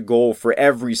 And that's a goal for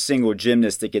every single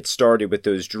gymnast that gets started with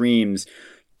those dreams.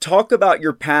 Talk about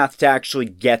your path to actually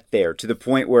get there, to the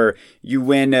point where you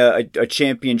win a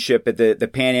championship at the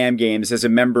Pan Am Games as a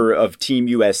member of Team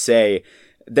USA.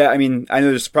 I know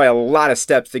there's probably a lot of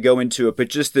steps that go into it, but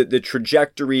just the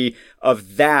trajectory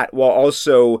of that, while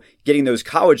also getting those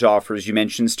college offers you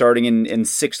mentioned starting in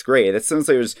sixth grade. That sounds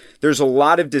like there's a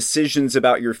lot of decisions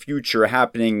about your future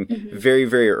happening very,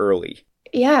 very early.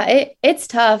 Yeah, it's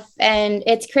tough, and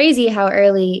it's crazy how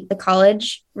early the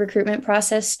college recruitment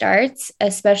process starts,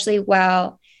 especially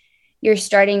while you're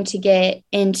starting to get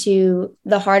into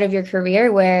the heart of your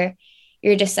career where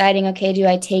you're deciding, okay, do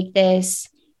I take this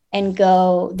and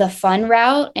go the fun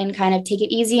route and kind of take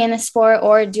it easy in the sport,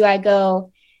 or do I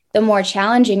go the more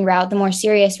challenging route, the more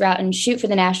serious route, and shoot for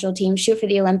the national team, shoot for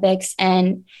the Olympics?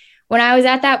 And when I was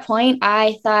at that point,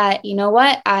 I thought, you know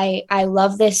what, I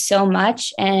love this so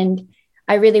much, and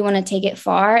I really want to take it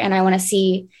far, and I want to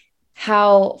see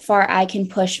how far I can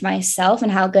push myself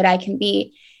and how good I can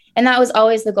be. And that was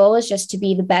always the goal, is just to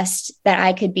be the best that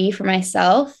I could be for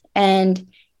myself. And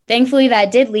thankfully,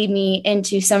 that did lead me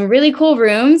into some really cool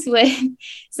rooms with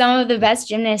some of the best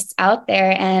gymnasts out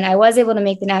there. And I was able to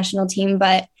make the national team,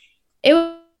 but it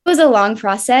was a long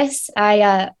process.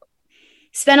 I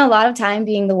spent a lot of time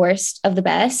being the worst of the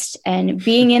best and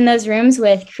being in those rooms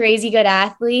with crazy good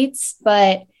athletes,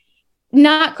 but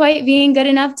not quite being good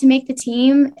enough to make the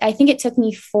team. I think it took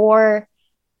me 4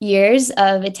 years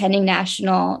of attending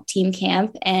national team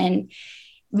camp and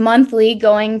monthly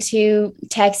going to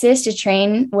Texas to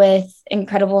train with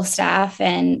incredible staff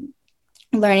and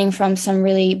learning from some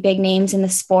really big names in the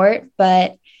sport,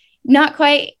 but not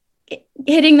quite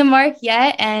hitting the mark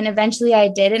yet. And eventually I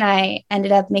did, and I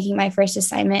ended up making my first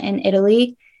assignment in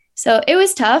Italy. So it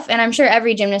was tough, and I'm sure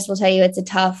every gymnast will tell you it's a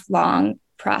tough, long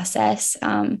process.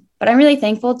 But I'm really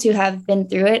thankful to have been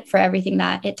through it for everything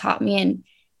that it taught me and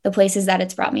the places that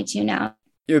it's brought me to now.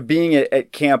 Being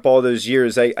at camp all those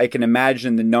years, I can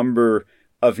imagine the number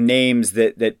of names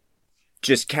that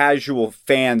just casual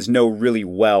fans know really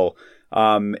well.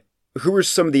 Who were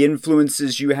some of the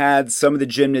influences you had, some of the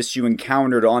gymnasts you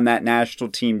encountered on that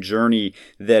national team journey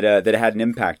that had an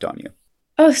impact on you?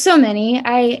 Oh, so many.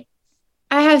 I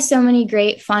have so many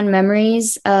great, fun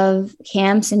memories of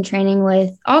camps and training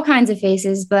with all kinds of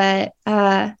faces, but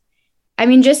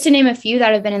just to name a few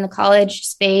that have been in the college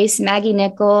space: Maggie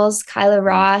Nichols, Kyla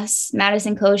Ross,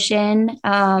 Madison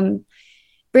Koshin.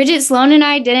 Bridget Sloan and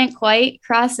I didn't quite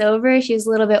cross over. She was a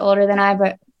little bit older than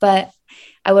I, but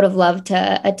I would have loved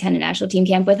to attend a national team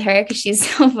camp with her because she's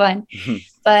so fun.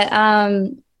 But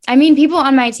people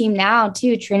on my team now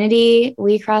too: Trinity,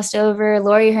 we crossed over;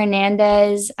 Lori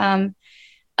Hernandez,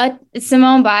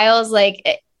 Simone Biles.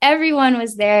 Like, everyone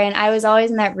was there, and I was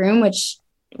always in that room, which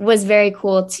was very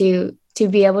cool to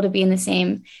be able to be in the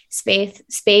same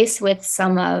space with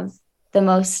some of the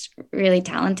most really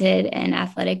talented and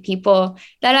athletic people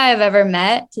that I have ever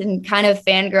met, and kind of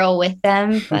fangirl with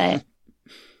them. But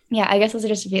yeah, I guess those are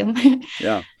just a few.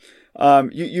 Yeah.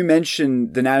 You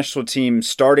mentioned the national team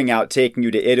starting out taking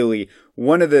you to Italy.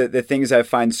 One of the things I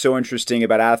find so interesting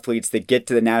about athletes that get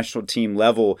to the national team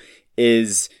level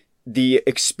is the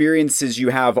experiences you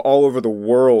have all over the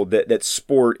world that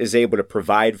sport is able to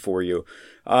provide for you.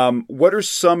 What are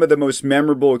some of the most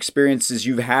memorable experiences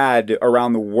you've had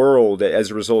around the world as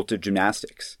a result of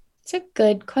gymnastics? It's a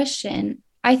good question.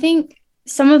 I think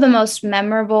some of the most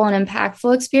memorable and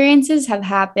impactful experiences have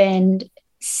happened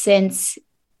since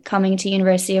coming to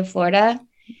University of Florida.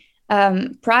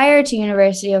 Prior to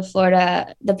University of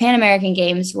Florida, the Pan American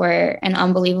Games were an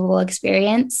unbelievable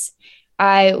experience.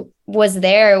 I was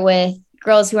there with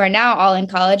girls who are now all in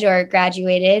college or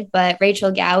graduated, but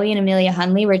Rachel Gowie and Amelia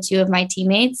Hunley were two of my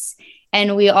teammates,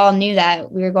 and we all knew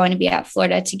that we were going to be at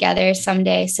Florida together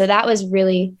someday. So that was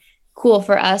really cool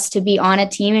for us to be on a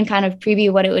team and kind of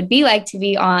preview what it would be like to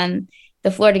be on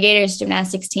the Florida Gators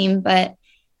gymnastics team. But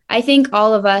I think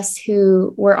all of us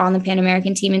who were on the Pan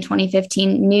American team in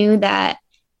 2015 knew that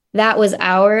that was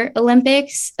our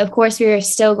Olympics. Of course, we were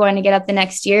still going to get up the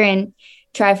next year and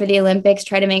try for the Olympics,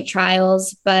 try to make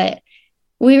trials, but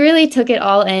we really took it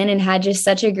all in and had just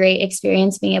such a great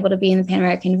experience being able to be in the Pan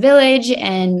American Village.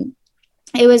 And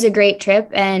it was a great trip.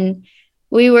 And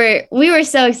we were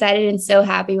so excited and so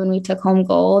happy when we took home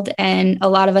gold, and a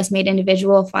lot of us made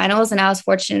individual finals, and I was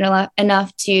fortunate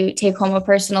enough to take home a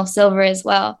personal silver as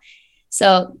well.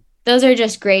 So those are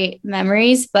just great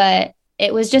memories, but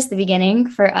it was just the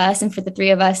beginning for us and for the three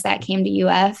of us that came to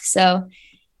UF. So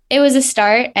it was a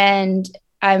start, and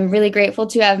I'm really grateful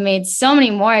to have made so many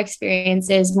more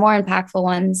experiences, more impactful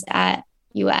ones at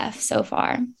UF so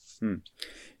far.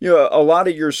 A lot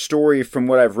of your story, from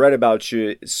what I've read about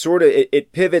you, sort of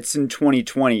it pivots in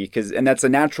 2020, and that's a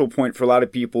natural point for a lot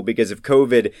of people because of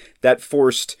COVID. That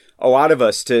forced a lot of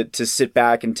us to sit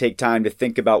back and take time to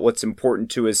think about what's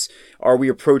important to us. Are we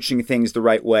approaching things the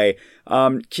right way?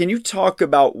 Can you talk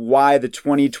about why the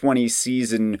 2020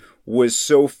 season was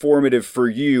so formative for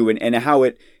you and how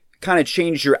it kind of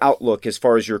changed your outlook as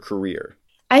far as your career?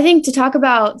 I think to talk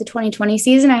about the 2020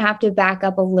 season, I have to back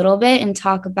up a little bit and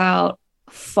talk about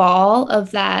fall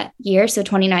of that year. So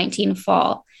 2019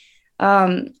 fall.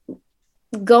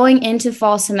 Going into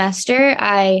fall semester,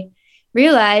 I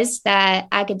realized that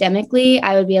academically,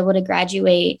 I would be able to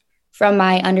graduate from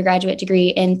my undergraduate degree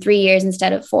in 3 years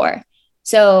instead of 4.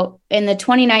 So in the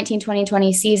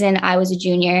 2019-2020 season, I was a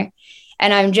junior,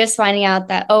 and I'm just finding out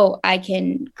that, I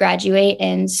can graduate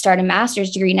and start a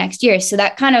master's degree next year. So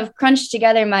that kind of crunched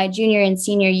together my junior and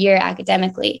senior year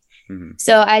academically. Mm-hmm.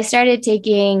 So I started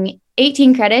taking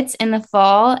 18 credits in the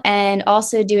fall and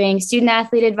also doing student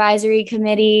athlete advisory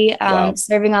committee,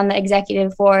 serving on the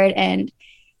executive board and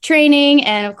training,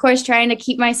 and of course, trying to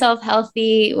keep myself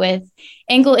healthy with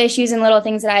ankle issues and little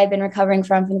things that I had been recovering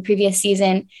from the previous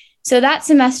season. So that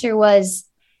semester was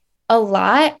a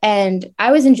lot, and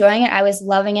I was enjoying it. I was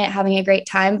loving it, having a great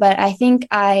time, but I think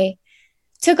I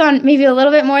took on maybe a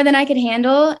little bit more than I could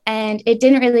handle, and it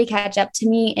didn't really catch up to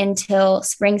me until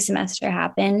spring semester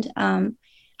happened.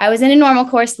 I was in a normal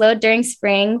course load during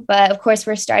spring, but of course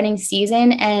we're starting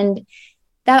season, and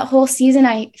that whole season,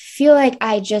 I feel like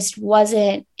I just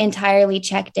wasn't entirely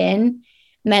checked in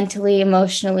mentally,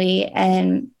 emotionally,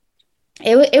 and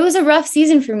it was a rough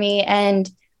season for me. And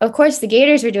of course, the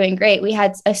Gators were doing great. We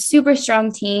had a super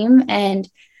strong team, and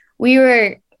we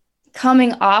were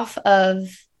coming off of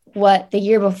what the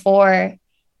year before,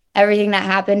 everything that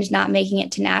happened, not making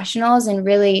it to nationals, and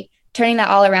really turning that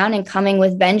all around and coming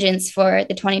with vengeance for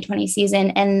the 2020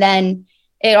 season. And then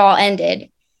it all ended.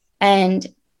 And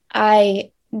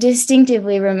I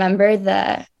distinctively remember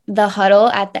the huddle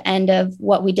at the end of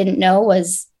what we didn't know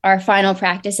was our final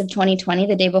practice of 2020,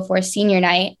 the day before senior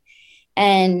night,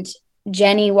 and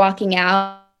Jenny walking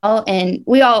out, and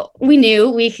we knew,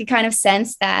 we could kind of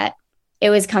sense that it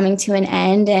was coming to an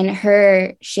end, and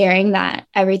her sharing that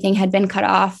everything had been cut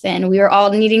off and we were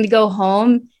all needing to go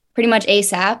home pretty much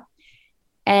ASAP,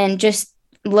 and just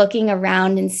looking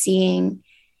around and seeing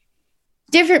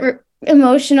different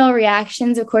emotional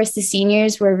reactions. Of course, the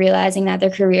seniors were realizing that their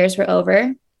careers were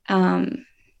over.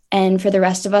 And for the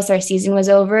rest of us, our season was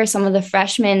over. Some of the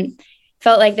freshmen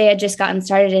felt like they had just gotten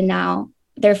started and now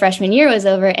their freshman year was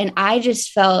over. And I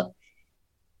just felt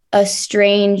a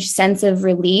strange sense of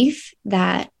relief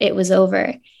that it was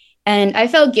over. And I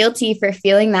felt guilty for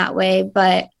feeling that way,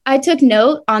 but I took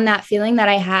note on that feeling that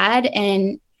I had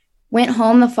and went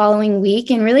home the following week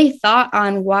and really thought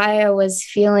on why I was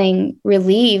feeling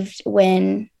relieved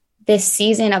when this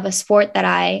season of a sport that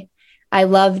I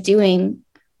love doing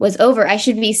was over. I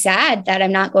should be sad that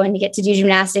I'm not going to get to do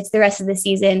gymnastics the rest of the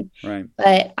season. Right.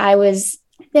 But I was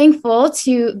thankful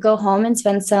to go home and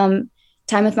spend some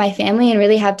time with my family and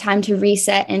really have time to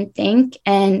reset and think.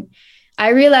 And I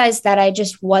realized that I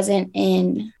just wasn't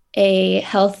in a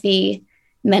healthy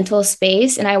mental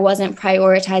space, and I wasn't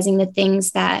prioritizing the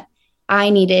things that I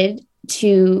needed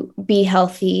to be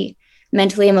healthy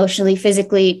mentally, emotionally,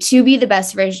 physically, to be the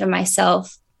best version of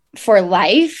myself for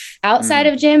life outside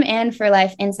of gym and for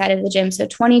life inside of the gym. So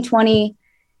 2020,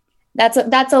 that's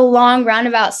a long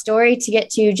roundabout story to get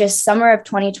to. Just summer of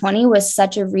 2020 was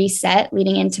such a reset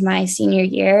leading into my senior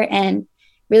year and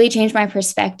really changed my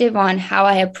perspective on how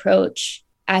I approach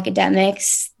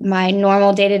academics, my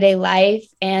normal day-to-day life,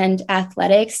 and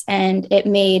athletics. And it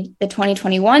made the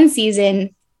 2021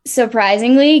 season,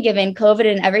 surprisingly, given COVID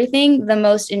and everything, the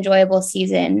most enjoyable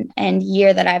season and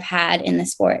year that I've had in the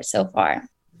sport so far.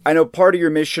 I know part of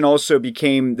your mission also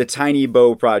became the Tiny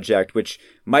Bow Project, which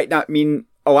might not mean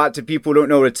a lot to people who don't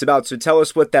know what it's about. So tell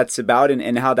us what that's about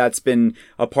and how that's been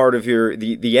a part of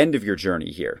the end of your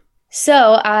journey here.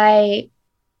 So I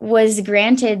was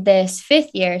granted this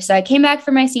 5th year. So I came back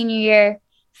for my senior year,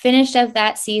 finished up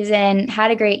that season,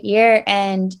 had a great year.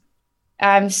 And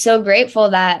I'm so grateful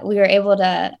that we were able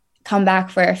to come back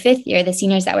for our 5th year, the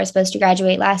seniors that were supposed to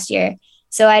graduate last year.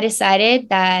 So I decided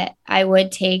that I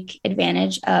would take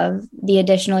advantage of the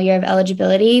additional year of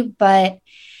eligibility. But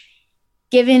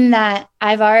given that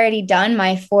I've already done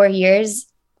my 4 years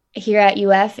here at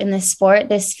UF in this sport,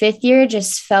 this 5th year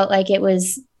just felt like it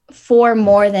was for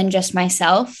more than just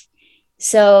myself.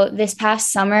 So this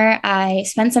past summer, I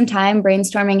spent some time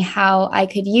brainstorming how I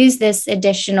could use this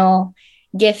additional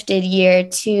gifted year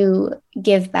to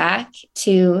give back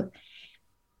to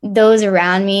those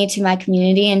around me, to my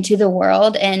community, and to the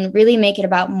world, and really make it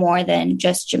about more than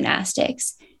just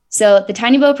gymnastics. So the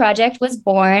Tiny Bow Project was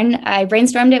born. I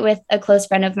brainstormed it with a close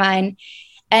friend of mine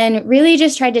and really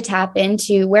just tried to tap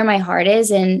into where my heart is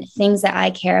and things that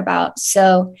I care about.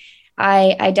 So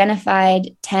I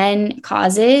identified 10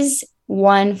 causes,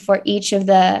 one for each of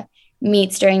the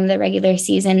meets during the regular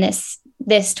season, this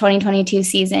 2022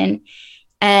 season,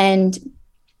 and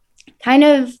kind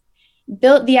of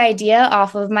built the idea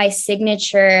off of my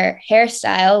signature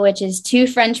hairstyle, which is 2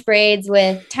 French braids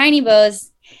with tiny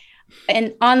bows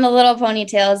and on the little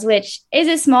ponytails, which is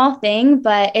a small thing,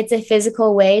 but it's a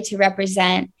physical way to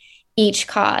represent each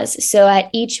cause. So at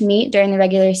each meet during the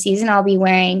regular season, I'll be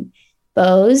wearing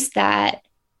bows that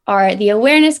are the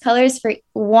awareness colors for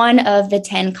one of the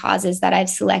 10 causes that I've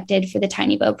selected for the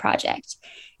Tiny Bow Project.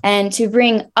 And to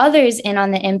bring others in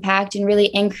on the impact and really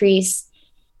increase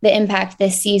the impact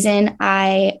this season,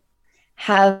 I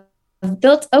have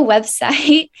built a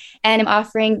website and I'm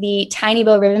offering the Tiny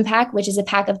Bow Ribbon Pack, which is a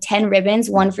pack of 10 ribbons,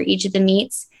 one for each of the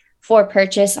meets, for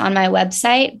purchase on my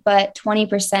website. But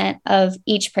 20% of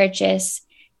each purchase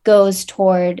goes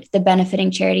toward the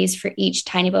benefiting charities for each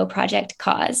Tiny Bow Project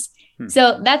cause.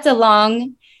 So that's a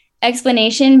long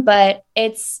explanation, but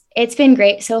it's been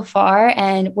great so far.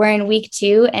 And we're in week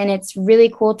 2, and it's really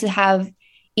cool to have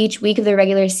each week of the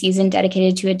regular season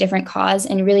dedicated to a different cause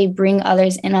and really bring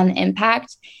others in on the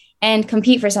impact and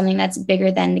compete for something that's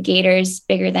bigger than the Gators,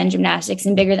 bigger than gymnastics,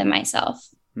 and bigger than myself.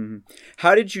 Mm-hmm.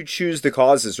 How did you choose the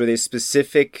causes? Were they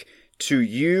specific to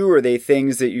you, or are they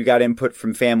things that you got input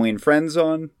from family and friends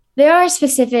on? They are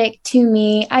specific to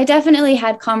me. I definitely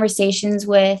had conversations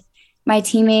with my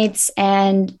teammates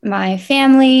and my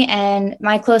family and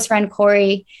my close friend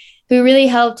Corey, who really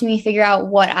helped me figure out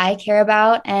what I care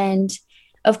about. And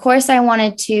of course, I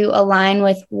wanted to align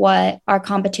with what our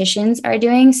competitions are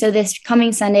doing. So this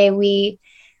coming Sunday,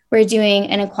 we're doing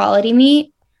an equality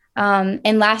meet.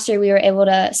 And last year we were able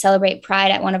to celebrate Pride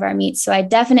at one of our meets. So I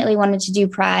definitely wanted to do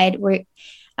Pride. We're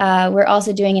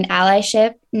also doing an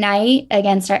allyship night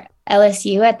against our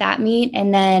LSU at that meet.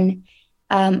 And then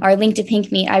our Link to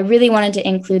Pink meet, I really wanted to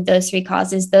include those 3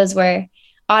 causes. Those were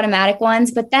automatic ones.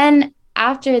 But then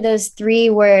after those 3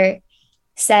 were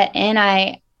set in,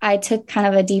 I took kind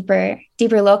of a deeper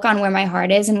look on where my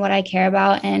heart is and what I care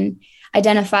about, and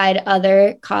identified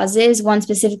other causes, one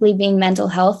specifically being mental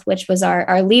health, which was our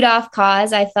leadoff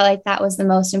cause. I felt like that was the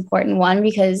most important one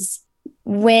because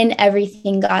when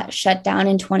everything got shut down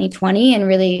in 2020 and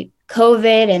really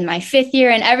COVID and my 5th year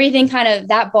and everything kind of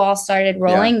that ball started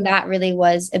rolling, that really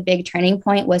was a big turning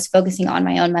point, was focusing on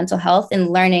my own mental health and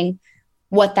learning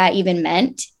what that even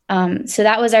meant. So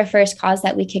that was our first cause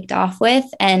that we kicked off with.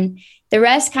 And the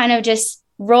rest kind of just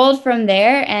rolled from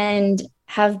there and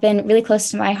have been really close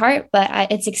to my heart. But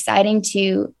it's exciting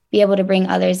to be able to bring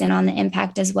others in on the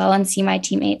impact as well and see my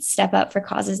teammates step up for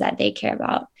causes that they care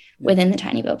about within the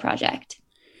Tiny Bow Project.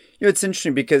 You know, it's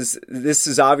interesting because this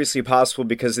is obviously possible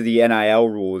because of the NIL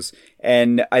rules.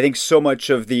 And I think so much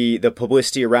of the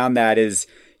publicity around that is,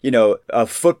 you know, a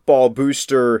football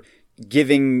booster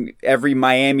giving every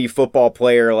Miami football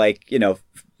player like, you know,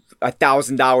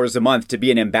 $1,000 a month to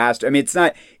be an ambassador. I mean, it's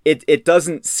not, it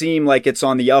doesn't seem like it's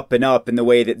on the up and up in the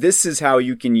way that this is how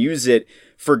you can use it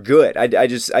for good.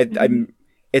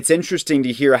 It's interesting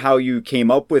to hear how you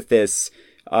came up with this.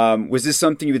 Was this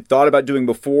something you had thought about doing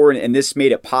before and this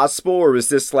made it possible? Or was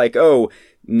this like, oh,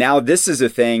 now this is a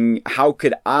thing. How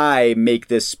could I make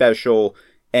this special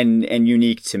and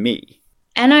unique to me?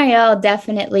 NIL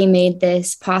definitely made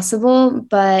this possible,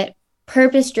 but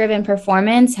purpose-driven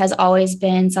performance has always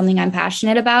been something I'm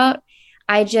passionate about.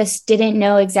 I just didn't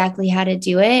know exactly how to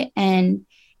do it. And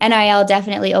NIL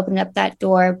definitely opened up that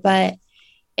door, but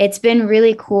it's been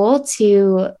really cool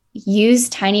to use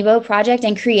Tiny Bow Project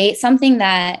and create something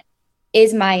that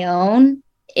is my own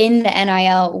in the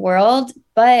NIL world,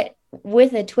 but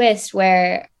with a twist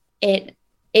where it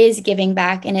is giving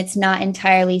back and it's not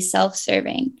entirely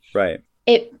self-serving. Right.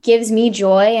 It gives me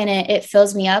joy and it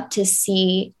fills me up to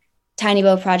see Tiny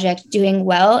Bow Project doing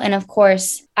well. And of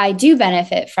course, I do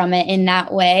benefit from it in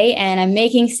that way. And I'm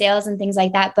making sales and things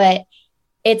like that, but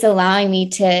it's allowing me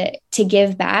to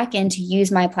give back and to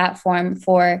use my platform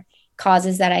for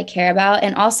causes that I care about,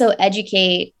 and also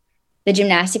educate the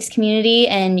gymnastics community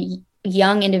and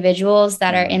young individuals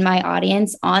that are in my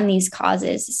audience on these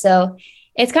causes. So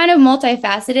it's kind of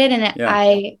multifaceted, and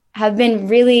I have been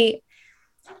really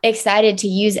excited to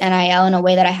use NIL in a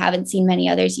way that I haven't seen many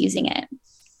others using it.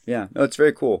 Yeah, no, it's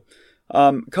very cool.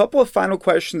 Couple of final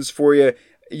questions for you.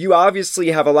 You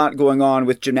obviously have a lot going on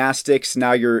with gymnastics.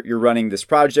 Now you're running this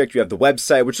project. You have the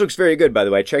website, which looks very good, by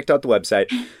the way. I checked out the website.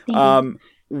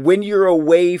 When you're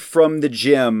away from the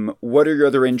gym, what are your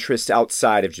other interests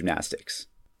outside of gymnastics?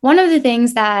 One of the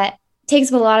things that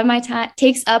takes up a lot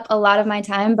of my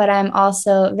time, but I'm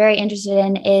also very interested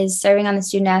in, is serving on the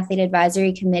Student Athlete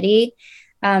Advisory Committee.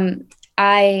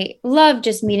 I love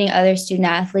just meeting other student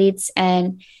athletes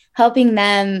and helping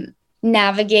them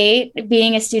navigate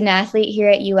being a student athlete here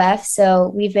at UF.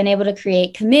 So we've been able to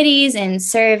create committees and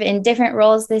serve in different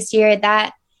roles this year.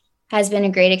 That has been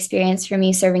a great experience for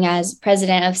me, serving as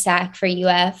president of SAC for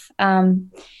UF.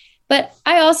 But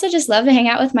I also just love to hang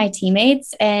out with my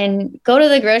teammates and go to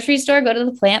the grocery store, go to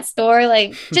the plant store,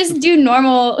 like just do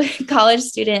normal college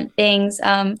student things.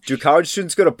 Do college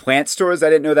students go to plant stores? I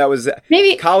didn't know that was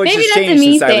maybe college maybe has that's changed a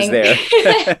me since thing. I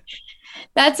was there.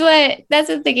 That's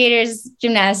what the Gators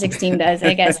gymnastics team does,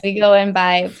 I guess. We go and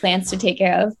buy plants to take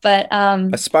care of. But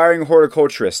aspiring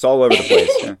horticulturists all over the place.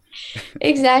 Yeah.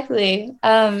 Exactly.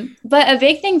 But a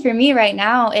big thing for me right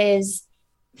now is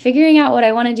figuring out what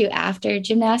I want to do after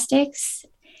gymnastics.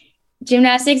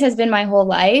 Gymnastics has been my whole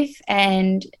life.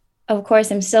 And of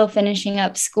course, I'm still finishing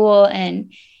up school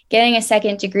and getting a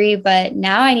second degree, but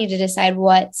now I need to decide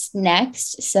what's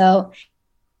next. So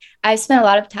I've spent a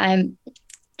lot of time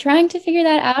trying to figure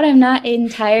that out. I'm not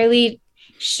entirely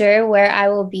sure where I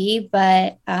will be,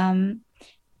 but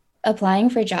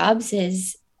applying for jobs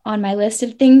is on my list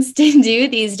of things to do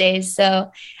these days.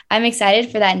 So I'm excited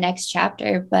for that next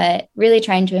chapter, but really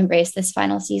trying to embrace this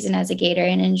final season as a Gator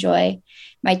and enjoy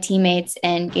my teammates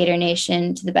and Gator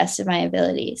Nation to the best of my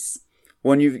abilities.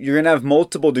 When you're going to have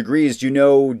multiple degrees, do you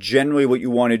know generally what you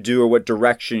want to do or what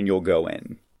direction you'll go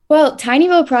in? Well, Tiny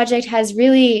Boat Project has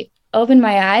really opened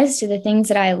my eyes to the things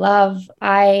that I love.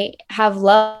 I have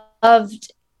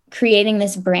loved creating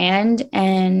this brand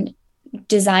and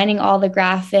designing all the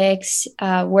graphics,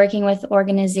 working with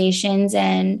organizations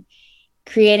and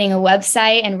creating a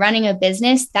website and running a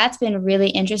business. That's been really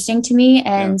interesting to me.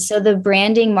 And so the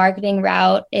branding marketing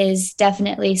route is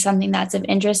definitely something that's of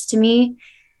interest to me.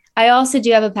 I also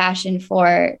do have a passion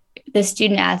for the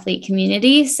student athlete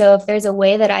community. So if there's a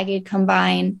way that I could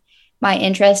combine my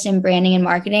interest in branding and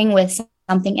marketing with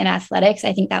something in athletics,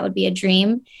 I think that would be a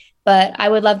dream. But I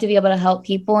would love to be able to help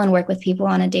people and work with people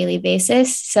on a daily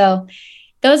basis. So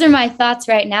those are my thoughts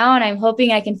right now. And I'm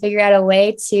hoping I can figure out a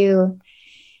way to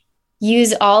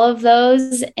use all of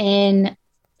those in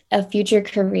a future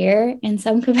career in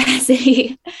some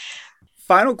capacity.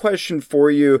 Final question for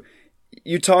you.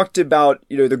 You talked about,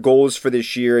 the goals for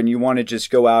this year, and you want to just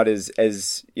go out as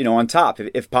on top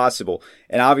if possible.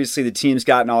 And obviously the team's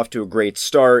gotten off to a great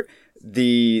start.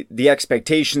 The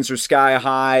expectations are sky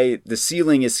high. The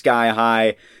ceiling is sky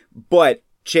high, but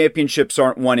championships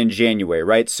aren't won in January,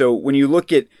 right? So when you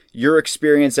look at your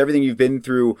experience, everything you've been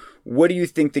through, what do you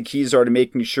think the keys are to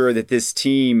making sure that this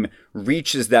team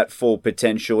reaches that full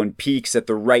potential and peaks at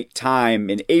the right time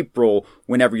in April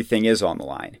when everything is on the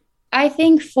line? I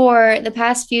think for the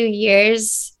past few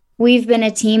years, we've been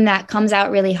a team that comes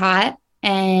out really hot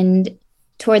and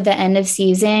toward the end of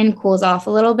season cools off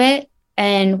a little bit.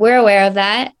 And we're aware of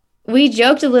that. We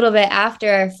joked a little bit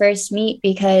after our first meet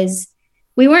because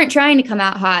we weren't trying to come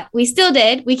out hot. We still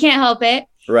did. We can't help it.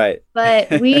 Right.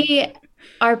 But we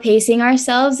are pacing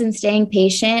ourselves and staying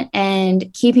patient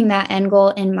and keeping that end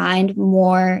goal in mind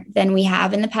more than we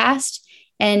have in the past,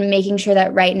 and making sure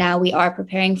that right now we are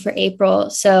preparing for April.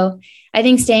 So I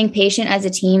think staying patient as a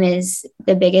team is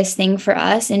the biggest thing for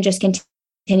us, and just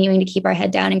continuing to keep our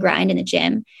head down and grind in the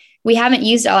gym. We haven't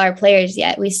used all our players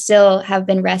yet. We still have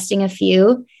been resting a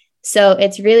few. So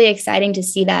it's really exciting to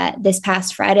see that this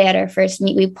past Friday at our first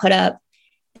meet, we put up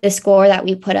the score that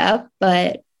we put up,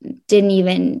 but didn't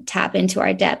even tap into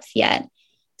our depth yet.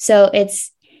 So it's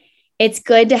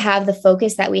good to have the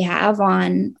focus that we have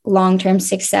on long-term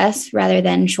success rather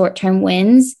than short-term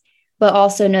wins, but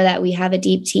also know that we have a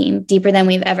deep team, deeper than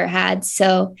we've ever had.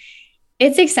 So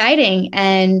it's exciting,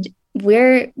 and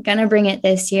we're going to bring it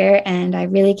this year. And I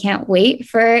really can't wait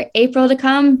for April to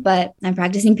come, but I'm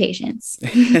practicing patience.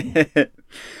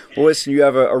 Well, listen, you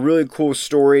have a really cool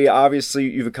story. Obviously,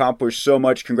 you've accomplished so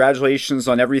much. Congratulations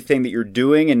on everything that you're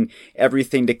doing and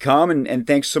everything to come. And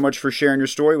thanks so much for sharing your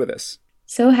story with us.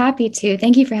 So happy to.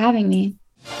 Thank you for having me.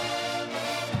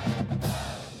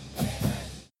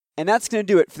 And that's going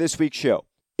to do it for this week's show.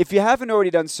 If you haven't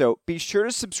already done so, be sure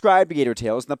to subscribe to Gator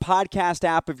Tales in the podcast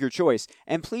app of your choice,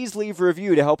 and please leave a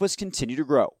review to help us continue to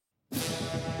grow.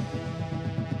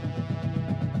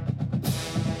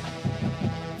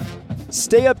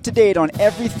 Stay up to date on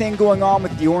everything going on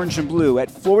with the Orange and Blue at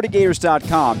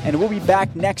FloridaGators.com, and we'll be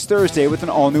back next Thursday with an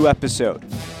all-new episode.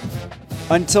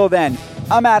 Until then,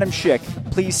 I'm Adam Schick.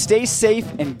 Please stay safe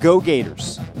and go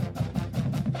Gators.